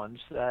major ones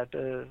that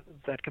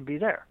can be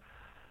there.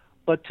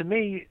 But to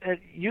me,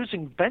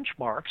 using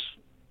benchmarks,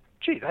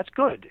 gee, that's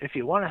good. If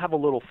you want to have a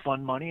little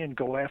fun money and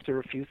go after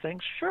a few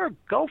things, sure,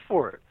 go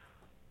for it.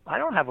 I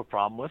don't have a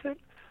problem with it.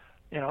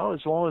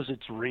 As long as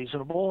it's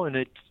reasonable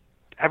and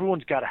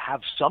everyone's got to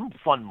have some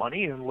fun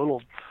money and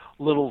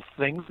little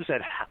things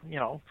that,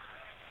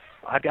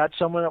 I got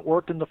someone that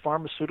worked in the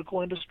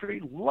pharmaceutical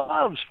industry,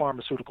 loves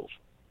pharmaceuticals.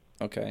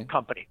 Okay.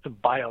 Companies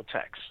and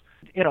biotechs.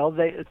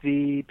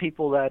 the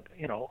people that,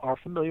 are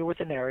familiar with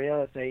an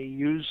area, they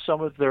use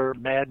some of their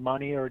mad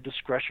money or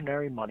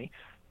discretionary money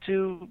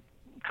to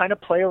kind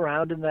of play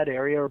around in that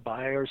area or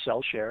buy or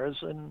sell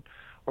shares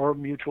or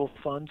mutual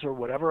funds or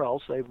whatever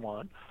else they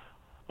want,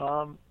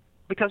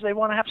 because they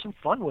want to have some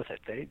fun with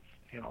it.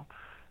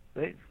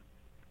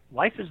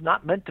 Life is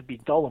not meant to be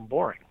dull and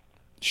boring.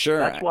 Sure.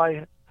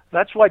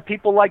 That's why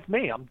people like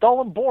me. I'm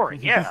dull and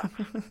boring. Yeah.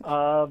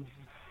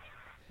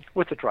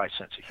 With a dry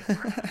sense of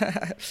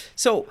humor.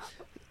 So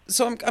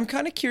I'm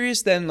kind of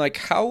curious then, like,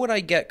 how would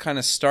I get kind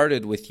of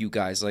started with you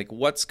guys? Like,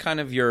 what's kind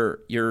of your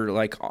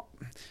like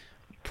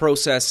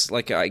process?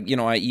 Like, I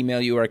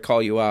email you or I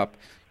call you up,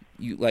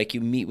 you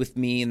meet with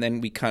me, and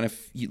then we kind of,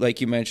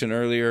 like you mentioned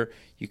earlier,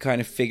 you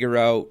kind of figure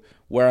out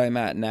where I'm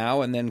at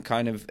now, and then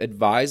kind of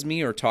advise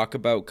me or talk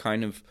about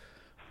kind of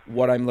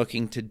what I'm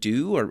looking to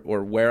do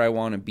or where I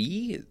want to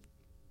be.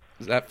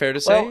 Is that fair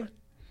to say? Well,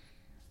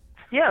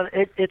 yeah,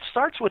 it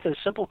starts with a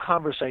simple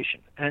conversation.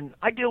 And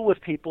I deal with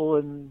people,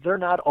 and they're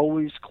not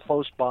always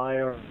close by,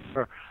 or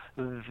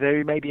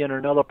they may be in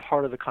another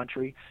part of the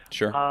country.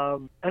 Sure.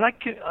 And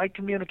I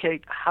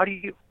communicate. How do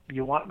you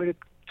want me to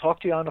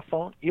talk to you on the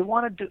phone? You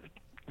want to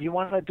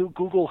do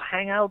Google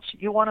Hangouts?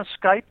 You want to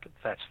Skype?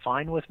 That's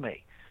fine with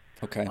me.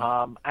 Okay.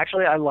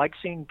 Actually, I like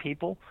seeing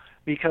people,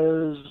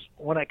 because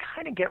when I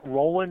kind of get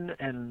rolling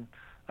and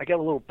I get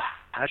a little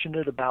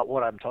passionate about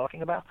what I'm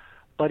talking about,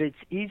 but it's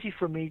easy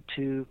for me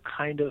to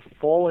kind of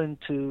fall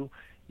into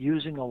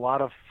using a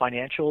lot of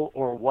financial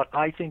or what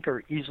I think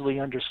are easily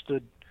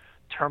understood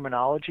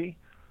terminology,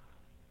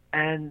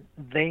 and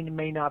they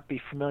may not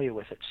be familiar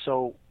with it.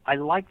 So I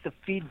like the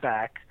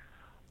feedback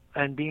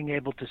and being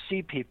able to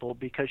see people,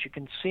 because you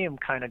can see them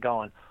kind of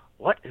going,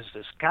 what is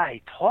this guy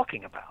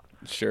talking about?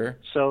 Sure.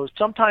 So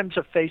sometimes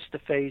a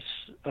face-to-face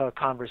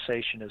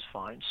conversation is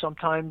fine.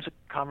 Sometimes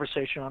a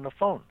conversation on the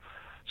phone.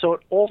 So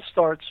it all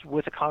starts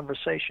with a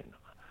conversation.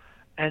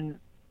 And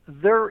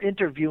they're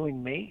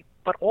interviewing me,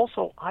 but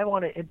also I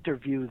want to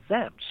interview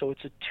them. So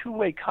it's a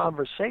two-way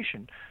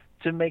conversation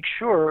to make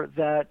sure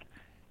that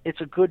it's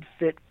a good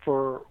fit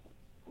for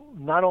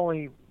not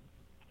only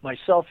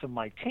myself and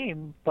my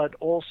team, but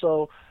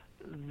also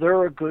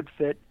they're a good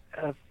fit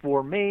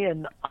for me,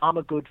 and I'm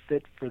a good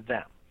fit for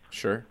them.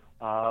 Sure.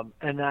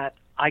 And that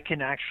I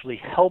can actually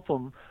help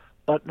them,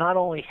 but not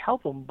only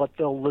help them, but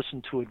they'll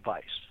listen to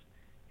advice.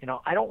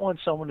 I don't want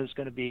someone who's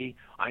going to be,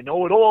 I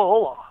know it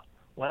all.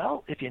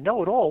 Well, if you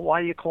know it all,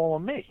 why are you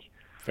calling me?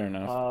 Fair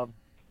enough.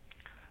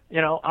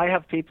 I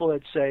have people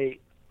that say,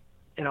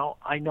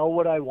 I know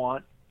what I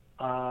want,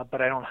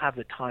 but I don't have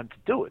the time to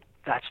do it.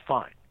 That's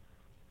fine.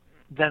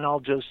 Then I'll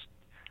just,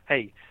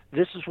 hey,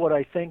 this is what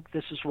I think,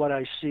 this is what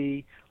I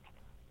see,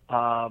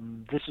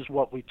 this is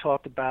what we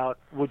talked about.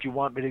 Would you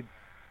want me to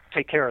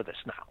take care of this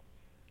now?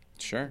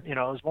 Sure.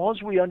 As long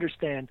as we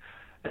understand.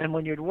 And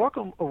when you're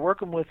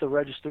working with a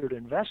registered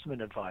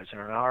investment advisor,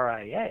 an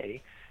RIA,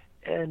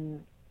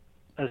 and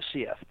a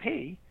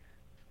CFP,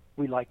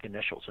 we like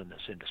initials in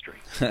this industry.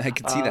 I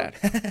can see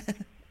that.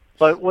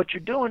 But what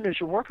you're doing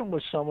is you're working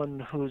with someone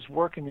who's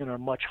working in a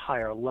much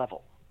higher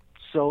level.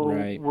 So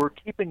Right. We're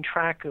keeping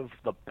track of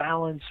the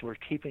balance, we're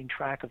keeping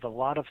track of a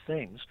lot of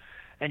things,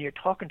 and you're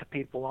talking to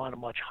people on a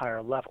much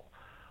higher level.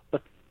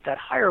 But that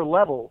higher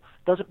level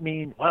doesn't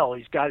mean, well,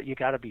 you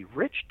got to be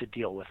rich to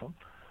deal with them.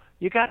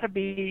 You got to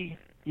be.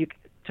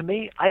 To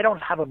me, I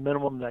don't have a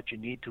minimum that you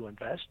need to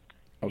invest.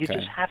 Okay. You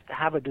just have to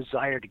have a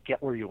desire to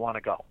get where you want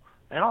to go,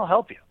 and I'll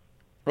help you.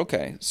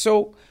 Okay.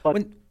 So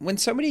when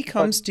somebody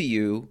comes to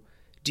you,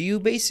 do you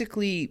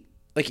basically,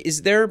 like,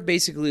 is there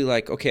basically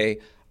like, okay,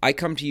 I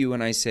come to you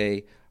and I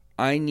say,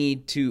 I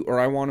need to, or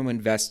I want to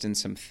invest in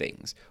some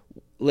things,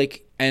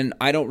 like, and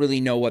I don't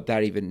really know what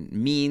that even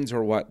means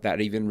or what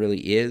that even really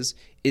is.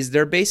 Is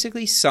there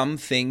basically some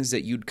things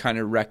that you'd kind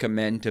of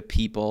recommend to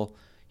people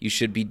you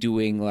should be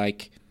doing,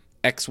 like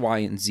X, Y,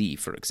 and Z,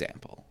 for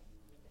example?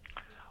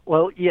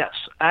 Well, yes.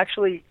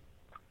 Actually,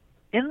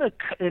 in the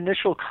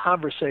initial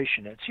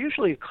conversation, it's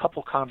usually a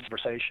couple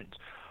conversations.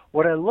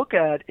 What I look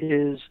at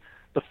is,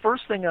 the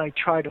first thing I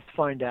try to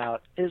find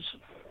out is,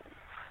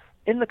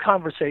 in the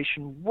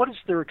conversation, what is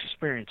their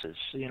experiences?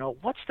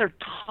 What's their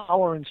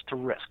tolerance to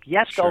risk?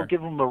 Yes, Sure. I'll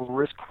give them a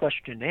risk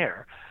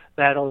questionnaire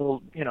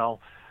that'll,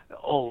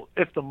 oh,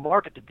 if the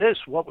market did this,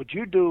 what would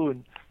you do?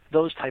 And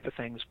those type of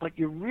things. But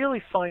you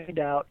really find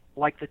out,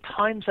 like the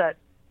times that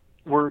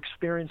we're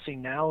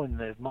experiencing now in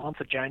the month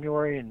of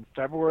January and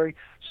February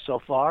so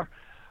far,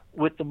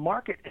 with the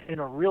market in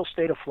a real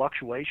state of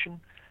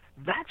fluctuation,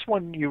 that's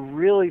when you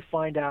really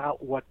find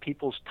out what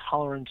people's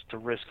tolerance to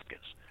risk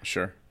is.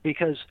 Sure.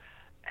 Because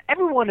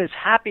everyone is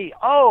happy,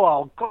 oh,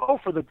 I'll go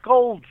for the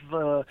gold,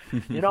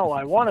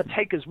 I want to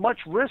take as much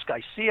risk.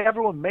 I see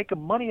everyone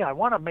making money. I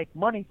want to make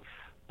money.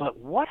 But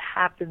what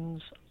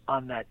happens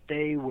on that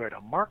day where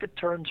the market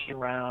turns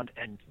around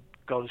and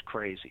goes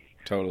crazy?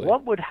 Totally.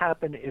 What would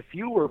happen if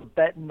you were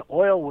betting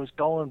oil was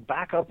going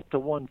back up to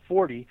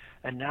 140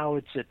 and now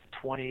it's at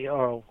 20,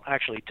 or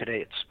actually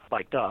today it's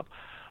spiked up,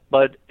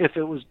 but if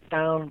it was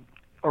down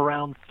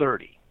around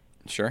 30?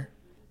 Sure.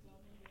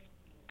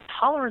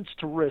 tolerance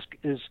to risk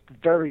is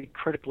very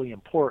critically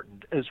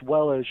important, as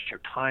well as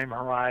your time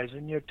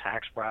horizon, your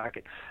tax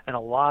bracket, and a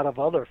lot of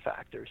other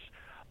factors.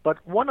 But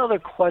one other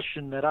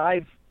question that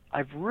I've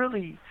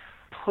really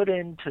put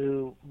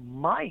into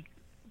my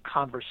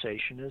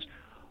conversation is,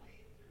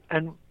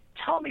 and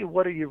tell me,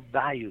 what are your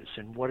values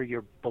and what are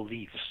your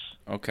beliefs?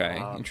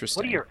 Okay,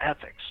 interesting. What are your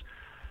ethics?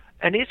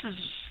 And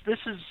this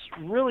is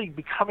really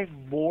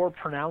becoming more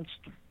pronounced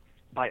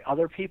by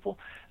other people.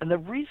 And the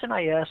reason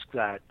I ask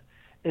that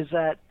is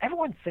that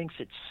everyone thinks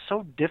it's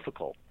so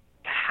difficult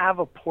to have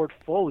a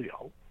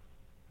portfolio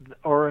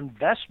or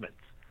investment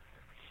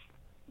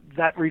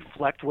that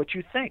reflect what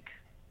you think.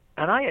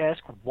 And I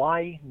ask,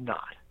 why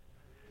not?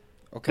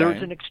 Okay.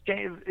 There's an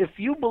exchange. If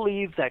you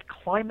believe that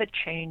climate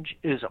change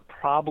is a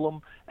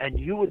problem and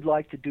you would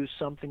like to do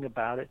something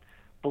about it,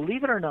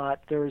 believe it or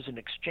not, there is an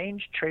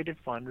exchange-traded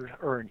fund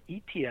or an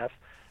ETF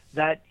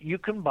that you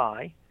can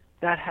buy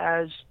that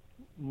has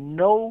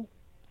no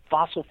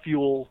fossil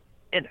fuel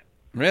in it.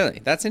 Really?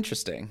 That's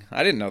interesting.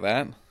 I didn't know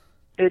that.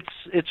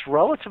 It's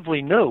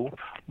relatively new,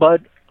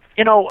 but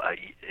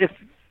if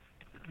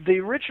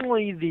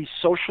originally the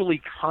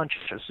socially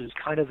conscious is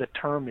kind of the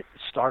term it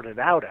started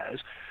out as,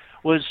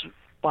 was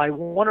by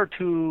one or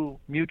two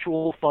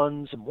mutual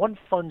funds, and one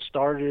fund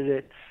started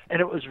it,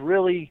 and it was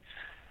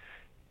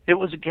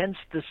against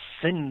the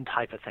sin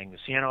type of things.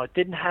 It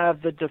didn't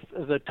have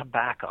the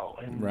tobacco,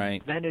 and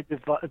right. Then it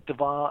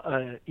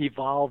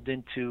evolved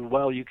into,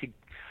 well,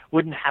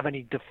 wouldn't have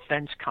any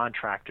defense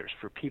contractors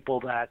for people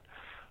that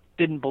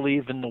didn't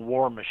believe in the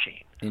war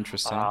machine.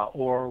 Interesting.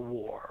 Or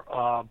war.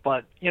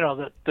 But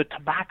the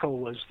tobacco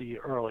was the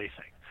early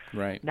thing.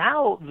 Right.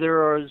 Now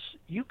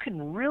you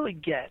can really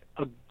get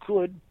a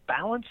good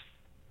balanced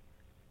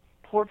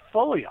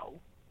portfolio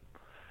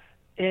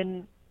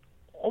in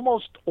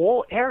almost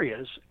all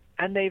areas,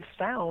 and they've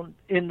found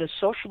in the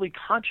socially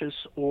conscious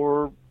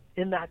or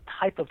in that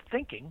type of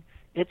thinking,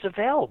 it's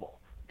available.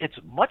 It's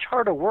much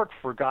harder work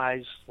for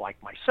guys like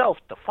myself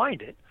to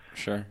find it.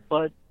 Sure.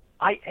 But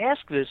I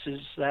ask this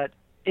is that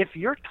if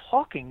you're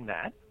talking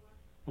that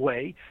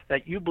way,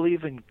 that you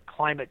believe in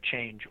climate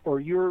change, or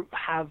you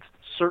have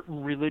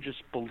certain religious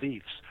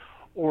beliefs,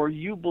 or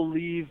you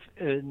believe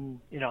in,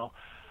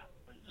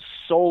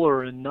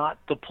 solar and not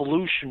the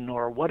pollution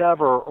or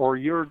whatever, or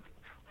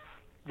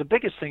the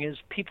biggest thing is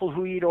people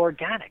who eat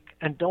organic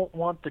and don't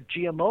want the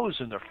GMOs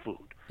in their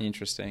food.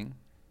 Interesting.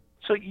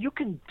 So you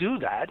can do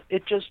that.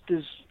 It just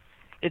is,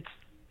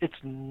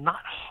 it's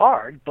not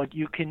hard, but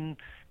you can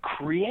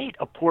create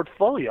a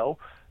portfolio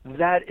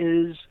that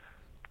is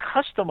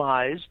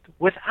customized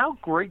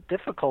without great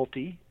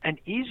difficulty and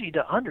easy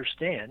to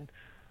understand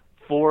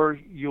for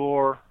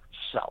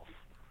yourself.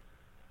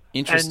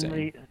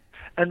 Interesting.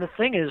 And the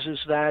thing is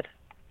that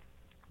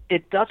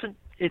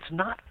it's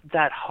not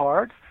that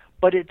hard,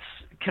 but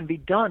can be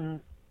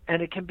done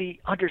and it can be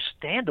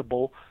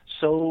understandable.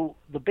 So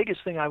the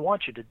biggest thing I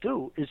want you to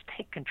do is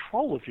take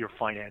control of your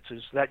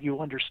finances, that you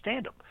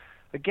understand them.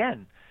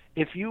 Again,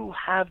 if you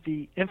have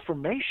the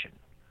information,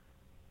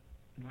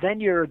 then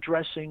you're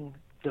addressing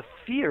the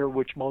fear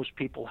which most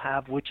people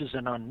have, which is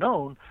an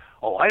unknown.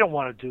 Oh, I don't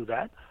want to do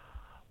that.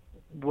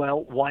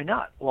 Well, why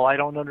not? Well, I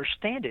don't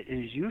understand it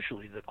is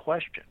usually the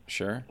question.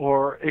 Sure.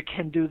 Or it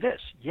can do this.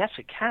 Yes,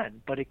 it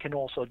can, but it can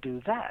also do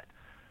that.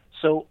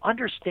 So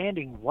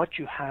understanding what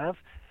you have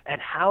and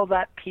how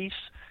that piece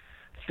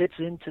fits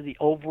into the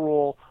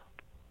overall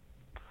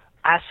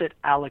asset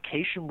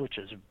allocation, which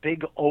is a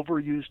big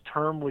overused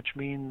term, which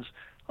means,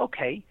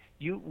 okay,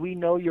 we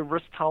know your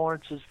risk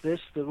tolerance is this,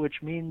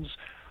 which means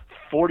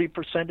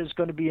 40% is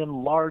going to be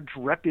in large,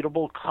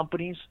 reputable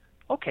companies.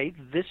 Okay,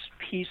 this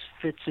piece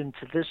fits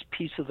into this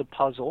piece of the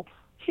puzzle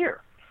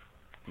here.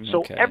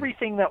 So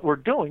everything that we're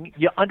doing,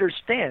 you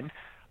understand,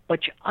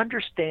 but you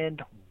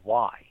understand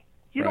why.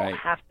 You don't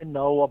have to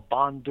know a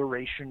bond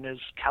duration is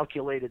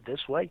calculated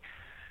this way.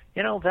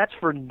 That's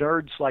for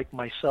nerds like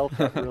myself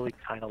that really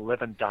kind of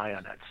live and die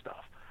on that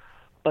stuff.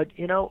 But,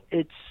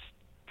 it's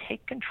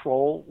take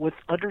control with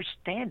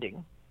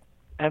understanding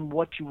and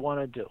what you want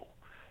to do.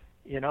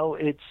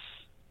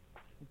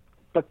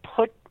 But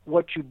put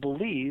what you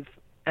believe,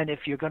 and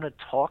if you're going to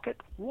talk it,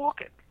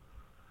 walk it.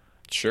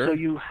 Sure. So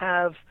you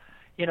have,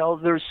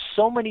 there's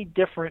so many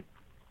different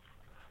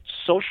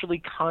socially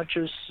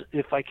conscious,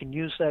 if I can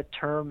use that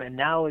term, and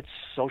now it's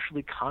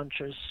socially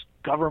conscious,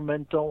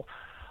 governmental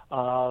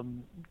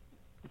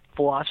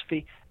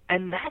philosophy,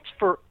 and that's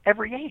for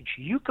every age.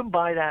 You can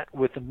buy that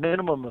with a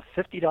minimum of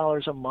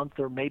 $50 a month,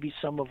 or maybe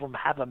some of them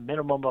have a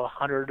minimum of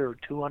 $100 or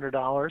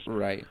 $200.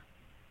 Right.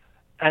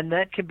 And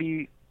that can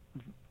be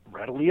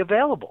readily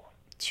available.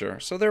 Sure.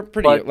 So they're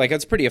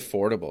it's pretty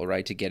affordable,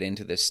 right, to get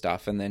into this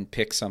stuff and then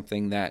pick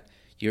something that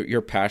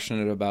you're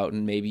passionate about,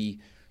 and maybe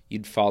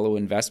you'd follow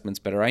investments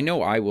better. I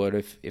know I would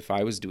if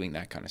I was doing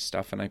that kind of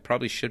stuff, and I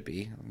probably should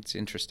be. It's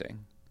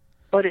interesting.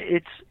 But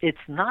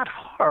it's not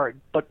hard,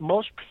 but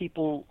most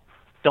people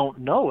don't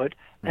know it,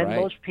 and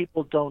most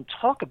people don't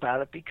talk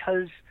about it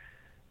because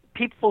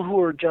people who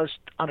are just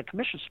on a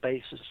commission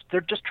basis,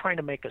 they're just trying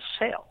to make a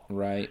sale.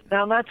 Right.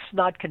 Now, that's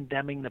not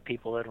condemning the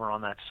people that are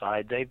on that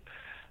side.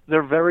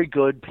 They're very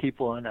good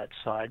people on that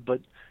side.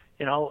 But,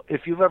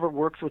 if you've ever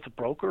worked with a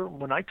broker,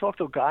 when I talk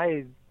to a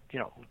guy,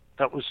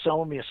 that was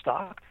selling me a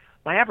stock,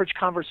 my average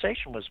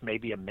conversation was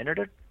maybe a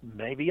minute,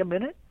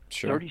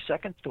 Sure. 30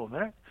 seconds to a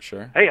minute.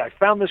 Sure. Hey, I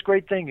found this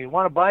great thing. You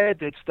want to buy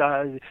it?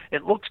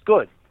 It looks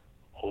good.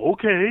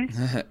 Okay.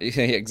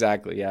 Yeah,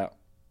 exactly, yeah.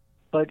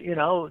 But,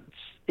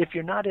 if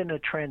you're not in a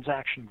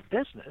transaction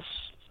business,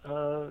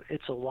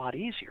 it's a lot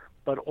easier.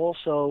 But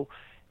also,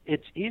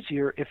 it's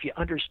easier if you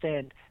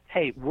understand,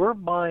 hey, we're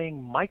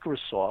buying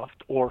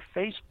Microsoft or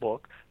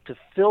Facebook to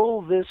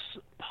fill this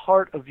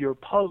part of your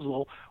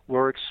puzzle.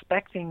 We're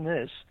expecting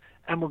this,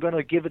 and we're going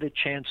to give it a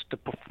chance to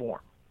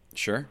perform.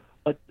 Sure.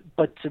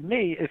 But to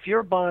me, if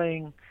you're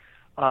buying,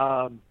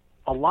 a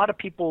lot of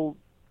people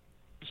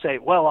say,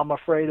 well, I'm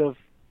afraid of,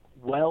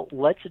 well,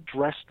 let's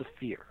address the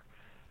fear.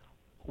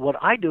 What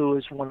I do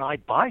is when I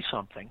buy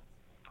something,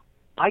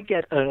 I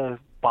get a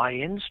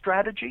buy-in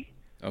strategy,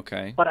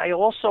 Okay. but I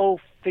also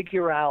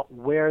figure out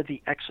where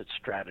the exit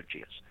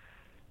strategy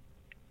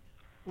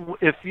is.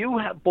 If you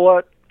have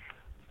bought,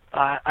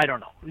 I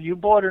don't know, you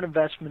bought an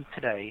investment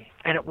today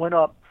and it went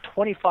up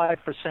 25%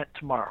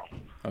 tomorrow.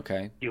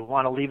 Okay. You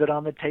want to leave it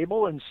on the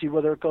table and see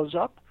whether it goes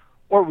up,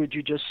 or would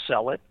you just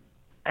sell it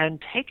and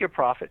take your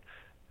profit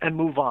and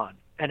move on?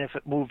 And if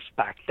it moves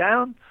back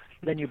down,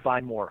 then you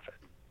buy more of it.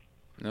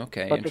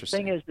 Okay, but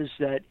interesting. the thing is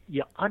that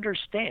you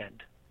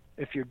understand,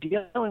 if you're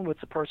dealing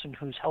with the person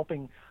who's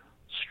helping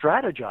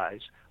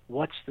strategize,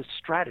 what's the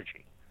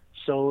strategy?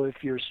 So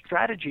if your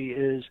strategy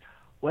is,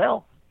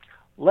 well,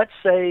 let's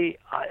say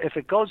if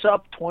it goes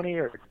up 20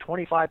 or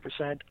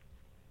 25%,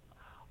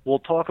 we'll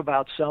talk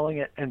about selling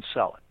it and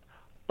sell it.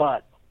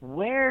 But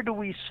where do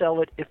we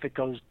sell it if it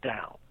goes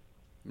down?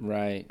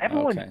 Right.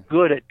 Everyone's okay.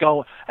 good at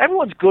going.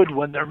 Everyone's good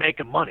when they're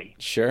making money.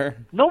 Sure.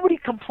 Nobody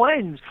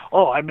complains,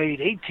 oh, I made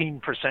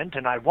 18%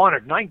 and I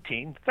wanted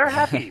 19. They're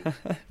happy.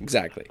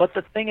 Exactly. But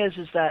the thing is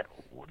that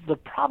the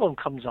problem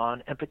comes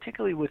on, and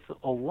particularly with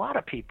a lot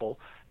of people,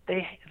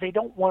 they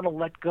don't want to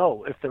let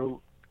go. If they're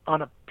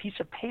on a piece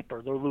of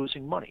paper, they're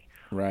losing money.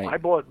 Right. I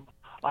bought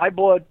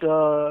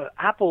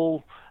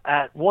Apple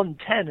at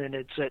 110 and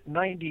it's at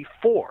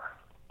 94.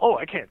 Oh,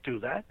 I can't do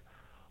that.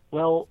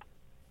 Well,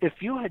 if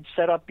you had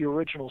set up your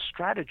original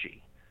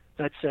strategy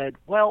that said,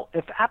 well,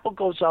 if Apple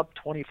goes up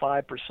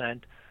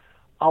 25%,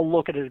 I'll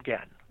look at it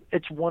again.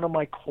 It's one of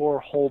my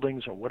core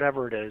holdings or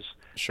whatever it is.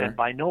 Sure. And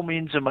by no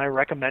means am I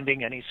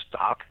recommending any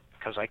stock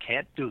because I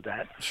can't do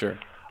that. Sure.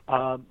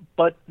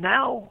 But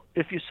now,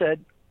 if you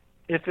said,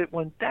 if it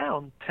went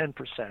down 10%,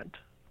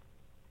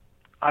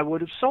 I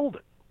would have sold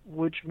it,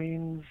 which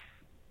means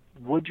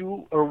would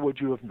you or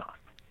would you have not?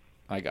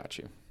 I got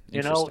you.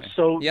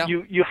 So yeah.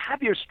 you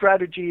have your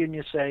strategy and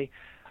you say,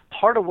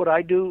 part of what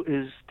I do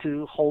is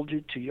to hold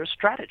you to your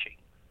strategy.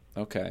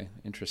 Okay,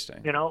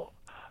 interesting.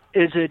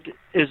 Is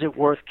it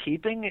worth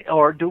keeping,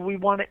 or do we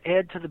want to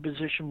add to the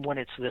position when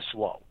it's this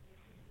low?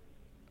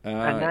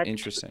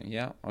 Interesting.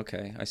 Yeah.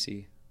 Okay, I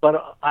see.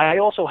 But I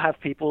also have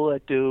people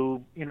that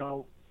do,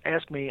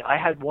 ask me. I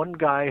had one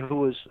guy who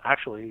was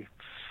actually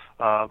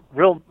a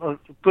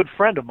good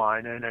friend of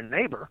mine and a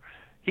neighbor.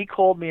 He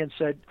called me and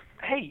said,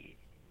 "Hey,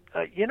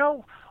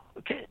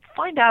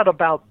 find out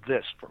about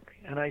this for me."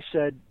 And I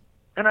said,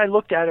 and I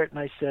looked at it and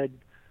I said,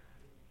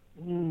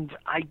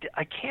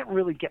 I can't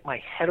really get my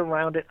head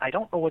around it. I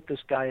don't know what this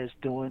guy is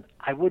doing.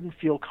 I wouldn't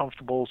feel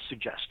comfortable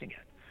suggesting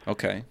it.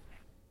 Okay.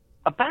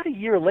 About a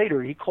year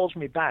later, he calls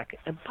me back.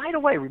 And by the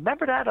way,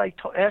 remember that I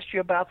asked you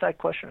about that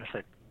question? I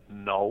said,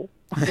 no.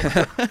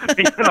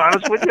 Being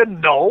honest with you,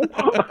 no.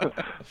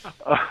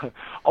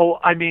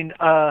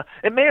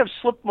 It may have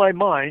slipped my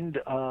mind,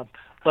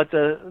 but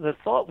the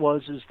thought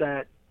was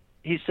that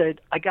he said,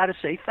 I got to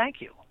say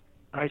thank you.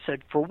 I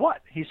said, for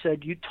what? He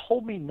said, you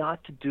told me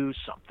not to do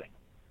something.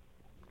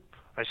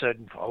 I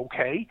said,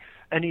 okay.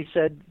 And he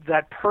said,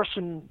 that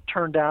person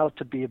turned out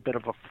to be a bit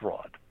of a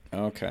fraud.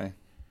 Okay.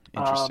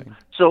 Interesting.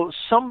 So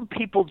some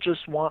people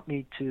just want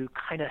me to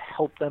kind of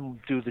help them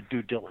do the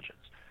due diligence.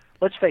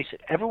 Let's face it,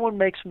 everyone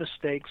makes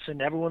mistakes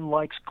and everyone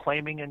likes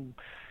claiming and,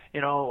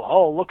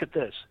 oh, look at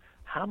this.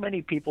 How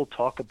many people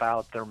talk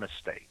about their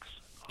mistakes?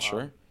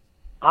 Sure.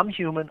 I'm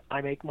human.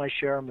 I make my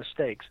share of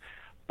mistakes.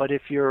 But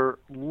if you're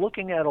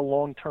looking at a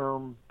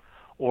long-term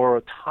or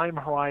a time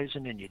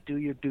horizon and you do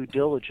your due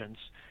diligence,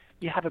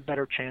 you have a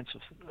better chance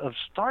of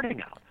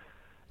starting out.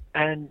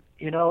 And,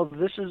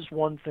 this is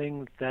one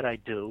thing that I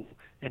do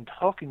in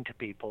talking to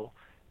people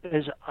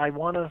is I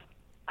want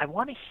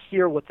to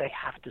hear what they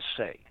have to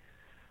say.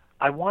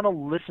 I want to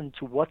listen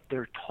to what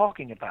they're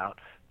talking about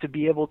to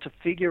be able to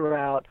figure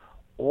out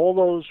all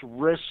those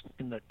risks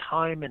in the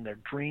time and their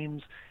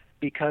dreams,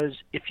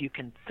 because if you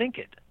can think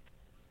it,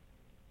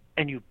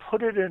 and you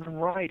put it in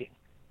writing,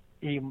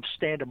 you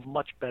stand a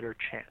much better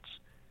chance.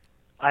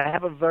 I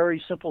have a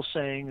very simple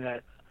saying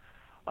that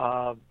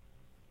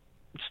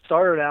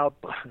started out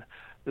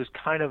as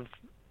kind of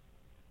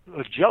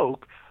a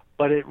joke,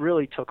 but it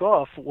really took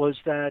off, was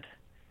that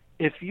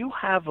if you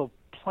have a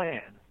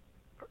plan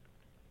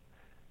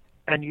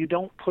and you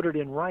don't put it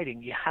in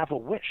writing, you have a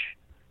wish.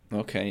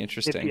 Okay,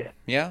 interesting.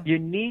 Yeah. You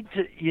need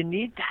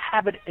to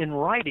have it in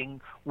writing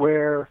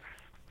where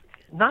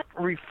not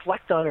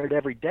reflect on it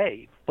every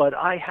day, but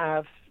I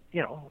have,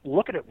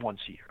 look at it once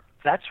a year.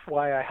 That's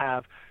why I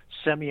have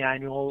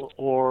semi-annual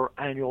or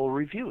annual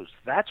reviews.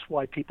 That's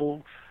why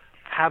people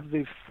have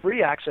the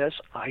free access.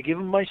 I give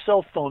them my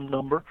cell phone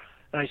number,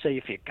 and I say,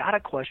 if you got a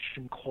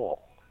question,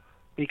 call.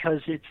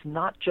 Because it's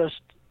not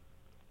just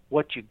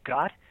what you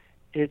got,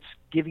 it's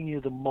giving you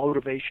the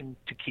motivation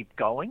to keep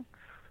going,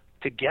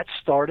 to get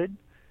started,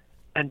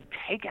 and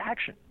take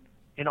action.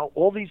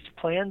 All these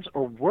plans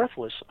are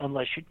worthless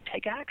unless you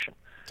take action.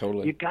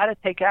 Totally. You got to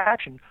take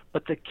action,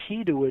 but the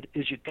key to it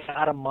is you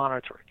got to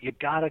monitor it. You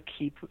got to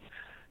keep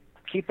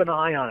an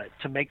eye on it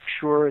to make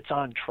sure it's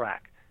on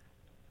track.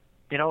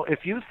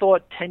 If you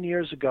thought 10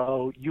 years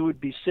ago you would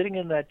be sitting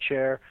in that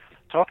chair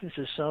talking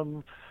to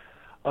some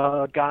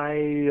guy,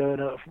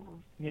 a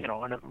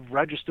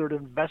registered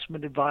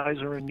investment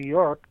advisor in New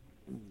York,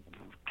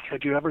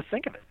 could you ever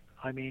think of it?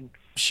 I mean,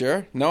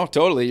 sure. No,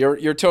 totally.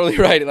 You're totally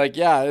right. Like,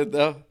 yeah,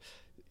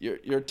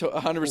 you're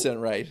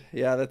 100% right.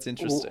 Yeah, that's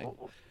interesting.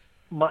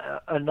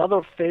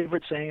 Another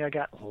favorite saying I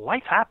got: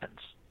 life happens.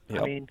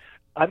 Yep. I mean,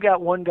 I've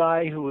got one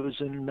guy who was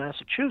in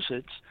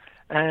Massachusetts,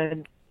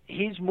 and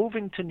he's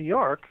moving to New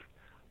York.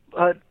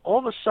 But all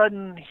of a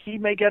sudden, he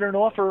may get an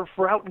offer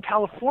for out in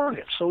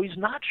California, so he's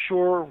not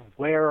sure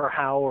where or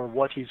how or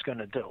what he's going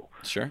to do.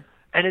 Sure.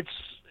 And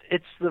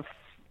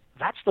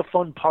that's the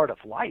fun part of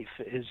life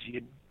is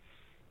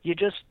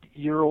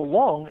you're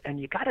along and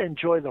you got to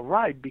enjoy the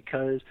ride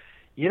because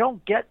you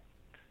don't get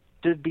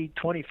to be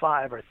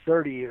 25 or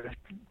 30 or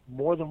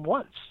more than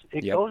once.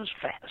 It Yep. goes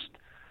fast.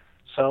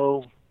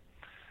 So,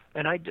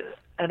 and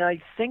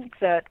I think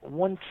that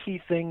one key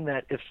thing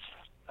that if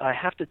I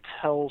have to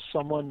tell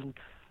someone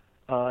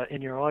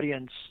in your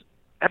audience,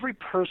 every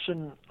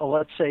person,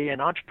 let's say an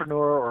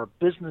entrepreneur or a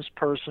business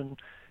person,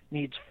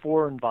 needs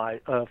four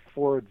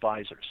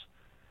advisors.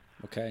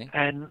 Okay.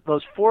 And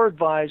those four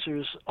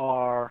advisors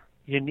are: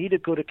 you need a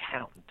good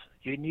accountant,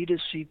 you need a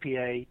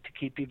CPA to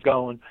keep you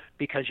going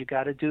because you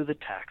got to do the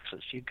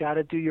taxes, you got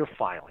to do your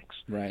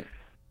filings. Right.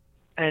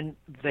 And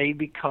they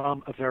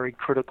become a very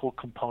critical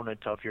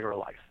component of your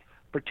life,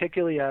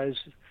 particularly as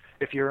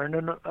if you're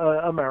in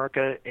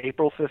America,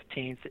 April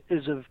 15th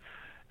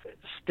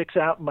sticks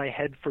out in my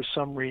head for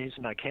some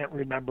reason. I can't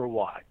remember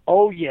why.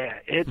 Oh, yeah,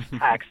 it's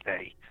tax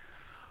day.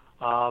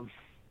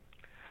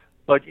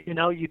 But,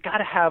 you got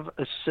to have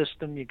a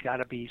system. You got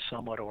to be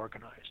somewhat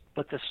organized.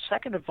 But the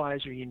second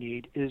advisor you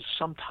need is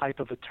some type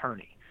of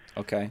attorney.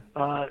 Okay.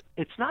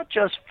 It's not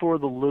just for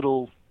the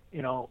little,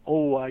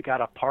 I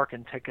got a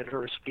parking ticket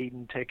or a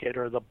speeding ticket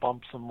or the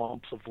bumps and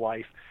lumps of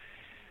life.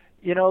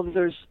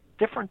 There's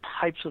different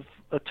types of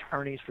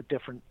attorneys for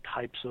different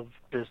types of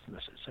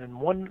businesses. And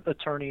one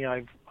attorney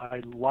I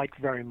like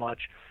very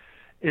much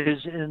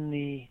is in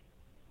the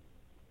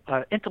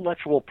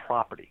intellectual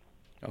property.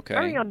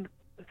 Okay.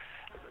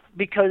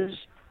 Because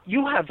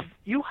you have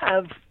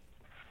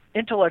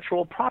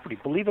intellectual property,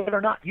 believe it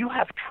or not. You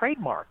have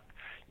trademark.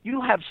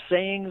 You have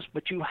sayings,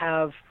 but you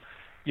have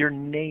your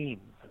name,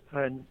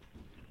 and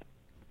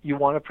you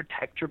want to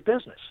protect your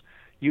business.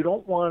 You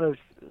don't want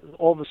to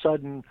all of a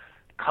sudden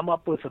come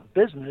up with a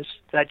business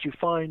that you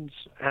find,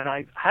 and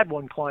I had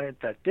one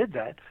client that did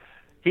that.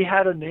 He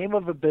had a name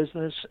of a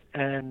business,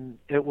 and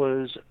it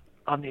was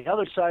on the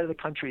other side of the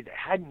country. They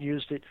hadn't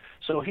used it,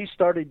 so he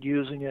started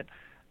using it.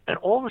 And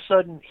all of a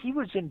sudden, he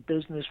was in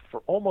business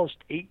for almost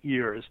 8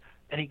 years,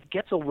 and he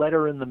gets a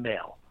letter in the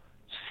mail.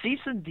 Cease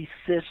and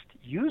desist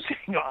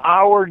using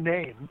our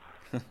name.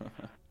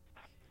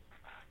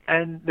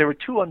 And there were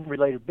two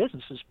unrelated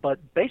businesses,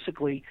 but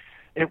basically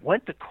it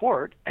went to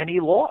court, and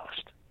he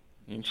lost.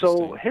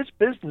 So his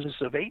business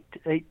of eight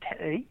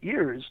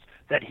years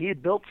that he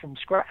had built from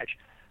scratch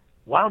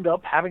wound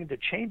up having to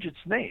change its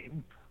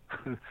name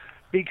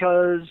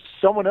because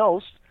someone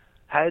else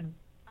had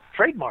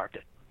trademarked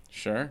it.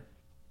 Sure.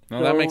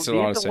 No, that makes a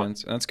lot of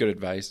sense. That's good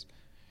advice.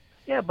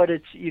 Yeah, but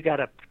you got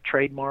a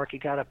trademark, you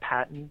got a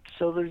patent,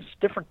 so there's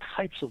different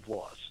types of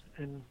laws.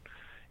 And,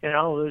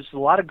 there's a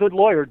lot of good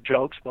lawyer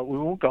jokes, but we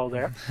won't go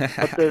there.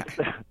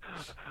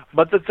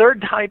 But the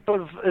third type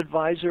of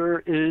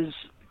advisor is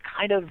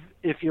kind of,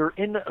 if you're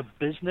in a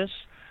business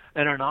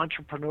and an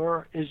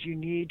entrepreneur, is you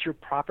need your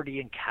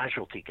property and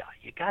casualty guy.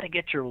 You got to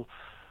get your,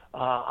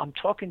 I'm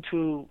talking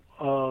to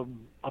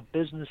a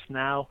business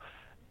now,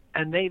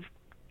 and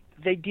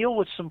they deal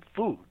with some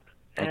food.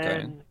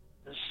 Okay. And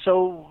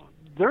so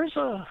there's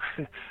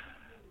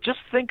just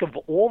think of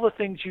all the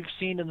things you've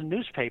seen in the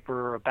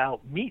newspaper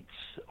about meats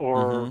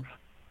or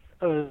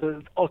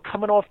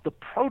coming off the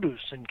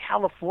produce in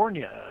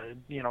California,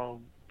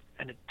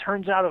 and it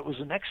turns out it was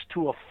next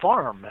to a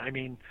farm. I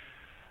mean,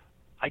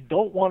 I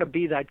don't want to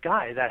be that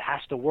guy that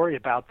has to worry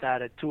about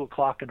that at 2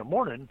 o'clock in the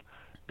morning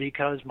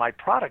because my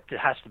product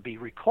has to be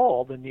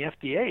recalled and the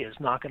FDA is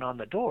knocking on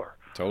the door.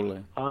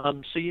 Totally.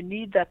 So you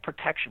need that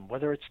protection,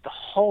 whether it's the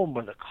home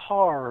or the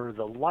car or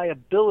the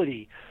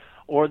liability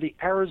or the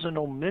errors and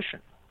omission.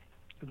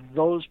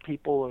 Those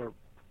people are,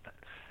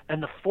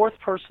 and the fourth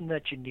person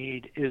that you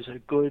need is a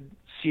good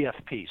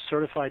CFP,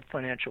 Certified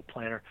Financial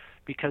Planner,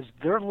 because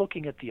they're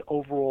looking at the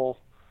overall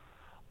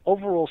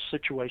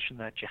situation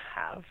that you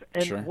have.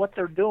 And Sure. what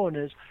they're doing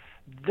is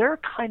they're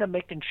kind of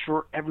making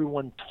sure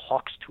everyone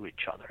talks to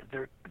each other,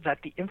 that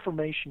the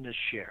information is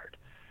shared.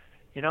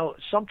 You know,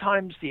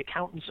 sometimes the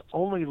accountants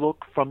only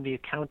look from the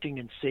accounting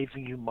and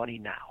saving you money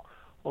now.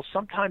 Well,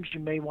 sometimes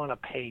you may want to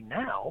pay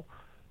now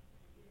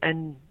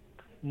and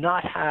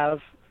not have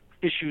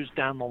issues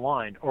down the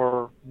line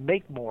or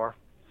make more.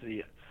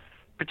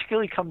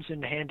 Particularly comes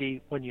in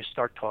handy when you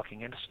start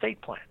talking an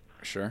estate plan.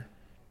 Sure.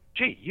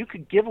 Gee, you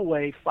could give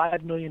away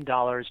 $5 million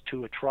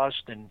to a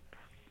trust, and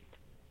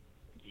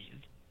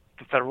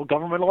the federal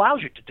government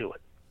allows you to do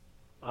it,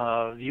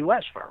 the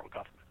U.S. federal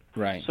government.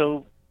 Right.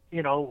 So,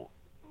 you know,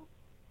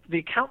 the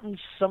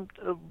accountants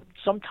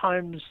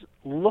sometimes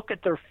look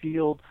at their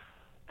field,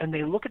 and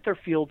they look at their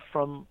field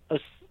from a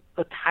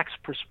tax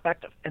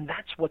perspective, and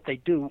that's what they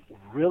do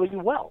really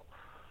well.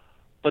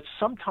 But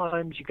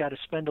sometimes you got to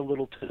spend a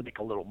little to make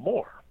a little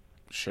more,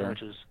 Sure.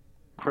 which is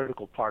a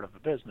critical part of the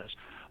business.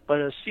 But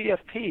a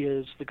CFP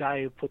is the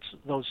guy who puts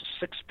those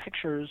 6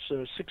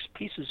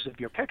 pieces of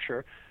your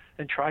picture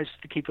and tries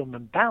to keep them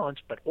in balance,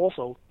 but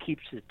also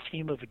keeps a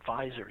team of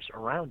advisors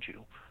around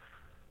you,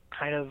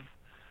 kind of,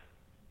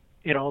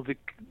 you know,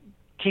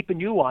 keeping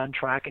you on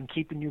track and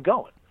keeping you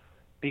going.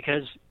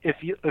 Because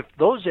if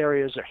those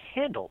areas are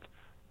handled,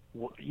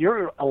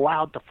 you're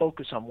allowed to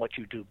focus on what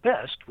you do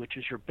best, which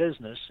is your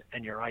business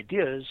and your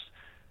ideas,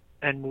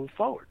 and move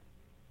forward.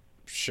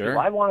 Sure. If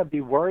I want to be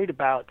worried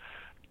about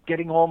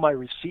getting all my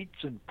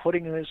receipts and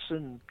putting this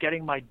and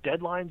getting my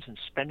deadlines and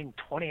spending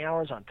 20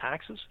 hours on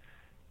taxes,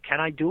 can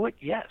I do it?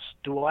 Yes.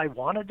 Do I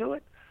want to do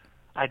it?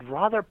 I'd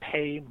rather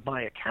pay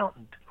my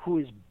accountant, who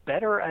is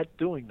better at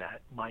doing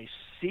that, my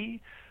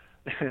CPA,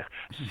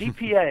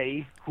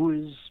 who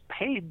is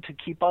paid to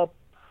keep up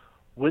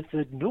with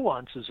the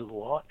nuances of the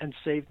law and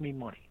save me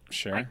money.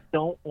 Sure. I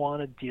don't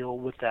want to deal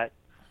with that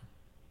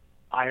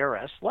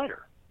IRS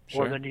letter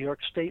Sure. or the New York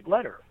State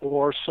letter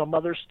or some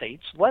other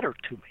state's letter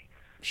to me.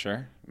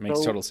 Sure.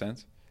 Makes total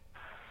sense.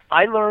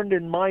 I learned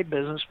in my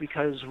business,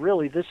 because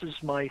really this is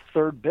my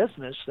third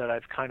business that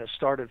I've kind of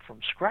started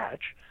from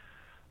scratch,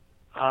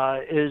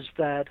 is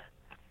that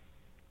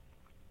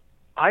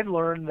I've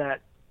learned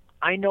that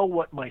I know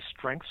what my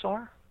strengths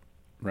are.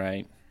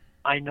 Right.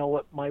 I know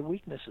what my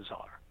weaknesses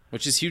are.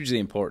 Which is hugely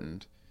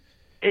important.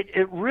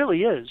 It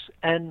really is.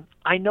 And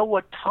I know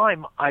what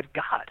time I've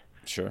got.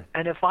 Sure.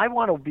 And if I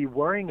want to be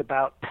worrying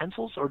about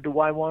pencils, or do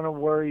I want to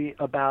worry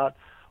about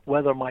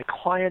whether my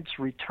client's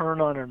return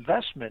on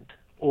investment,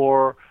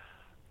 or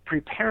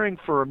preparing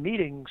for a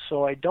meeting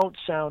so I don't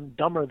sound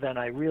dumber than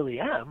I really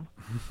am,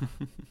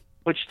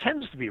 which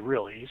tends to be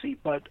real easy,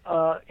 but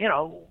I'd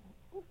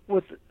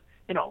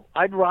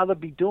rather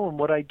be doing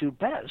what I do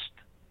best,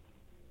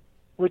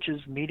 which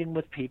is meeting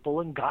with people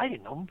and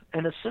guiding them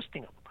and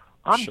assisting them.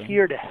 I'm Sure.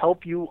 here to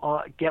help you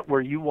get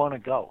where you want to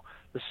go.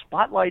 The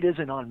spotlight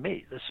isn't on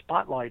me. The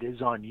spotlight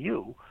is on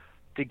you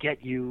to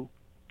get you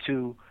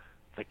to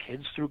the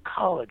kids through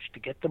college, to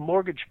get the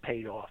mortgage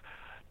paid off,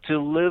 to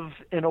live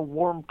in a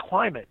warm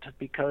climate,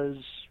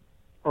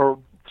 or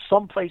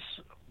someplace,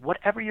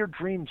 whatever your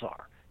dreams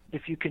are.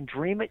 If you can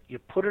dream it, you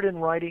put it in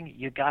writing,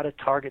 you got a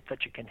target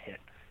that you can hit.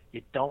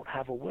 You don't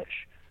have a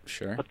wish.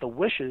 Sure. But the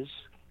wishes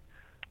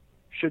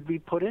should be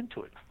put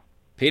into it.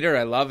 Peter,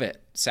 I love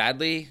it.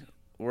 Sadly,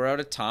 we're out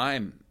of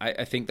time.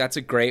 I think that's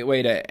a great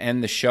way to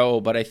end the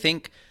show, but I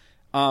think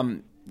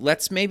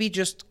let's maybe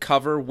just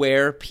cover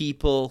where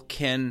people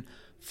can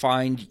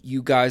find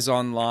you guys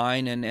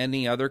online and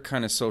any other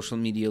kind of social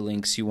media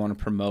links you want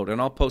to promote.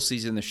 And I'll post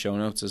these in the show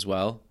notes as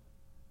well.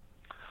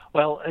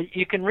 Well,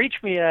 you can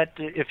reach me at,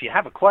 if you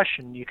have a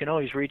question, you can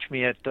always reach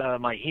me at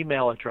my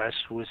email address,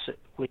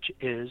 which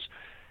is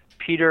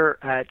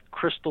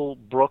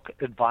peter@Crystalbrook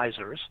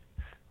Advisors,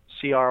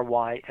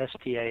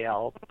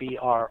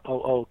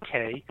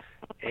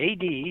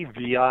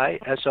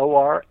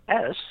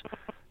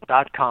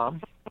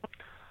 CrystalBrookAdvisors.com.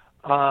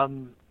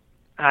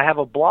 I have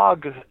a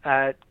blog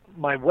at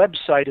my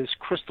website is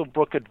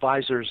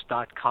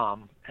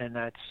crystalbrookadvisors.com, and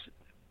that's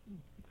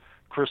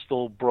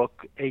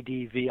Crystalbrook,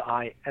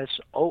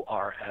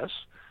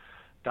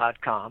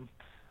 ADVISORS.com.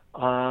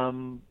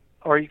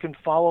 Or you can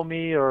follow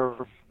me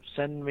or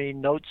send me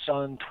notes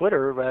on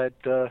Twitter at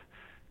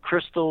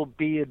Crystal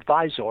B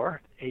Advisor,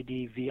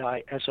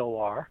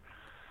 ADVISOR.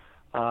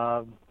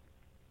 And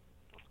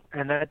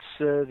that's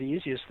the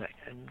easiest thing.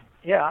 And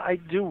yeah, I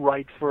do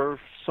write for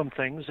some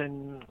things,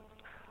 and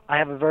I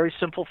have a very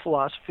simple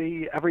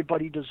philosophy.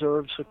 Everybody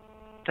deserves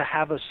to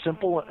have a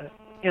simple,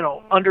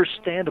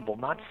 understandable,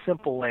 not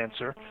simple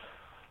answer,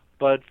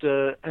 but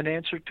an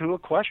answer to a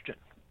question.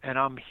 And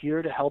I'm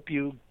here to help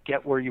you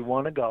get where you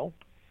want to go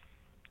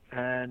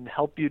and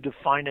help you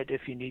define it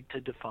if you need to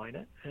define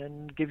it,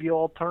 and give you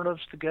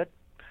alternatives to get,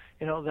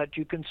 that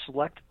you can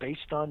select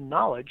based on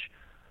knowledge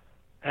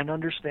and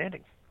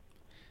understanding.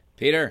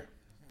 Peter,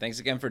 thanks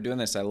again for doing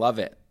this. I love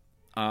it.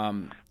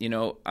 I'm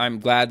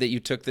glad that you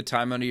took the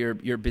time out of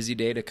your busy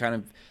day to kind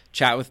of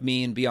chat with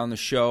me and be on the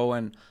show.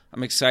 And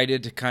I'm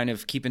excited to kind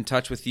of keep in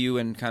touch with you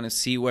and kind of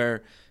see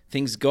where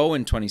things go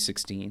in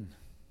 2016.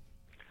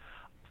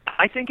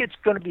 I think it's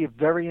going to be a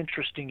very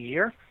interesting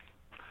year.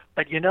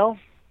 But,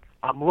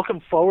 I'm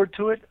looking forward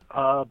to it.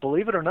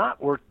 Believe it or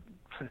not,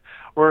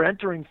 we're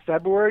entering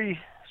February,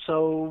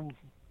 so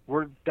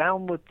we're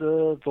down with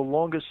the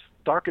longest,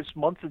 darkest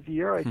month of the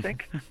year, I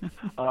think.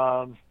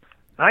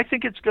 I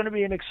think it's going to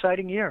be an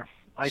exciting year.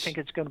 I think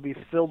it's going to be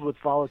filled with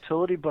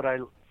volatility, but I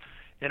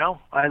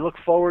look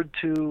forward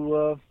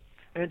to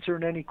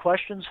answering any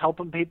questions,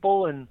 helping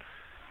people, and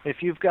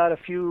if you've got a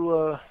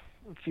few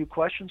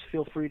questions,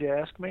 feel free to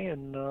ask me,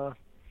 and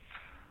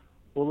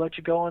we'll let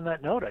you go on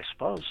that note, I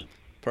suppose.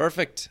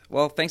 Perfect.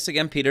 Well, thanks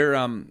again, Peter.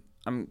 I'm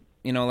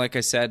like I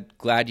said,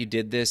 glad you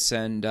did this,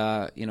 and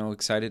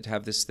excited to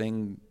have this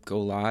thing go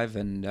live,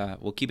 and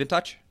we'll keep in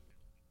touch.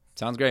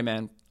 Sounds great,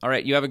 man. All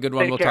right, you have a good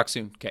one. We'll talk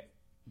soon. Okay.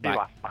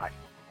 Bye. Bye.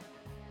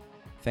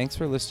 Thanks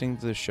for listening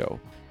to the show.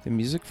 The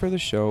music for the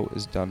show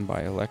is done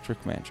by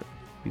Electric Mantra.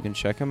 You can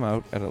check them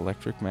out at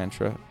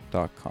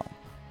electricmantra.com.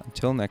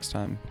 Until next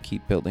time,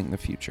 keep building the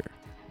future.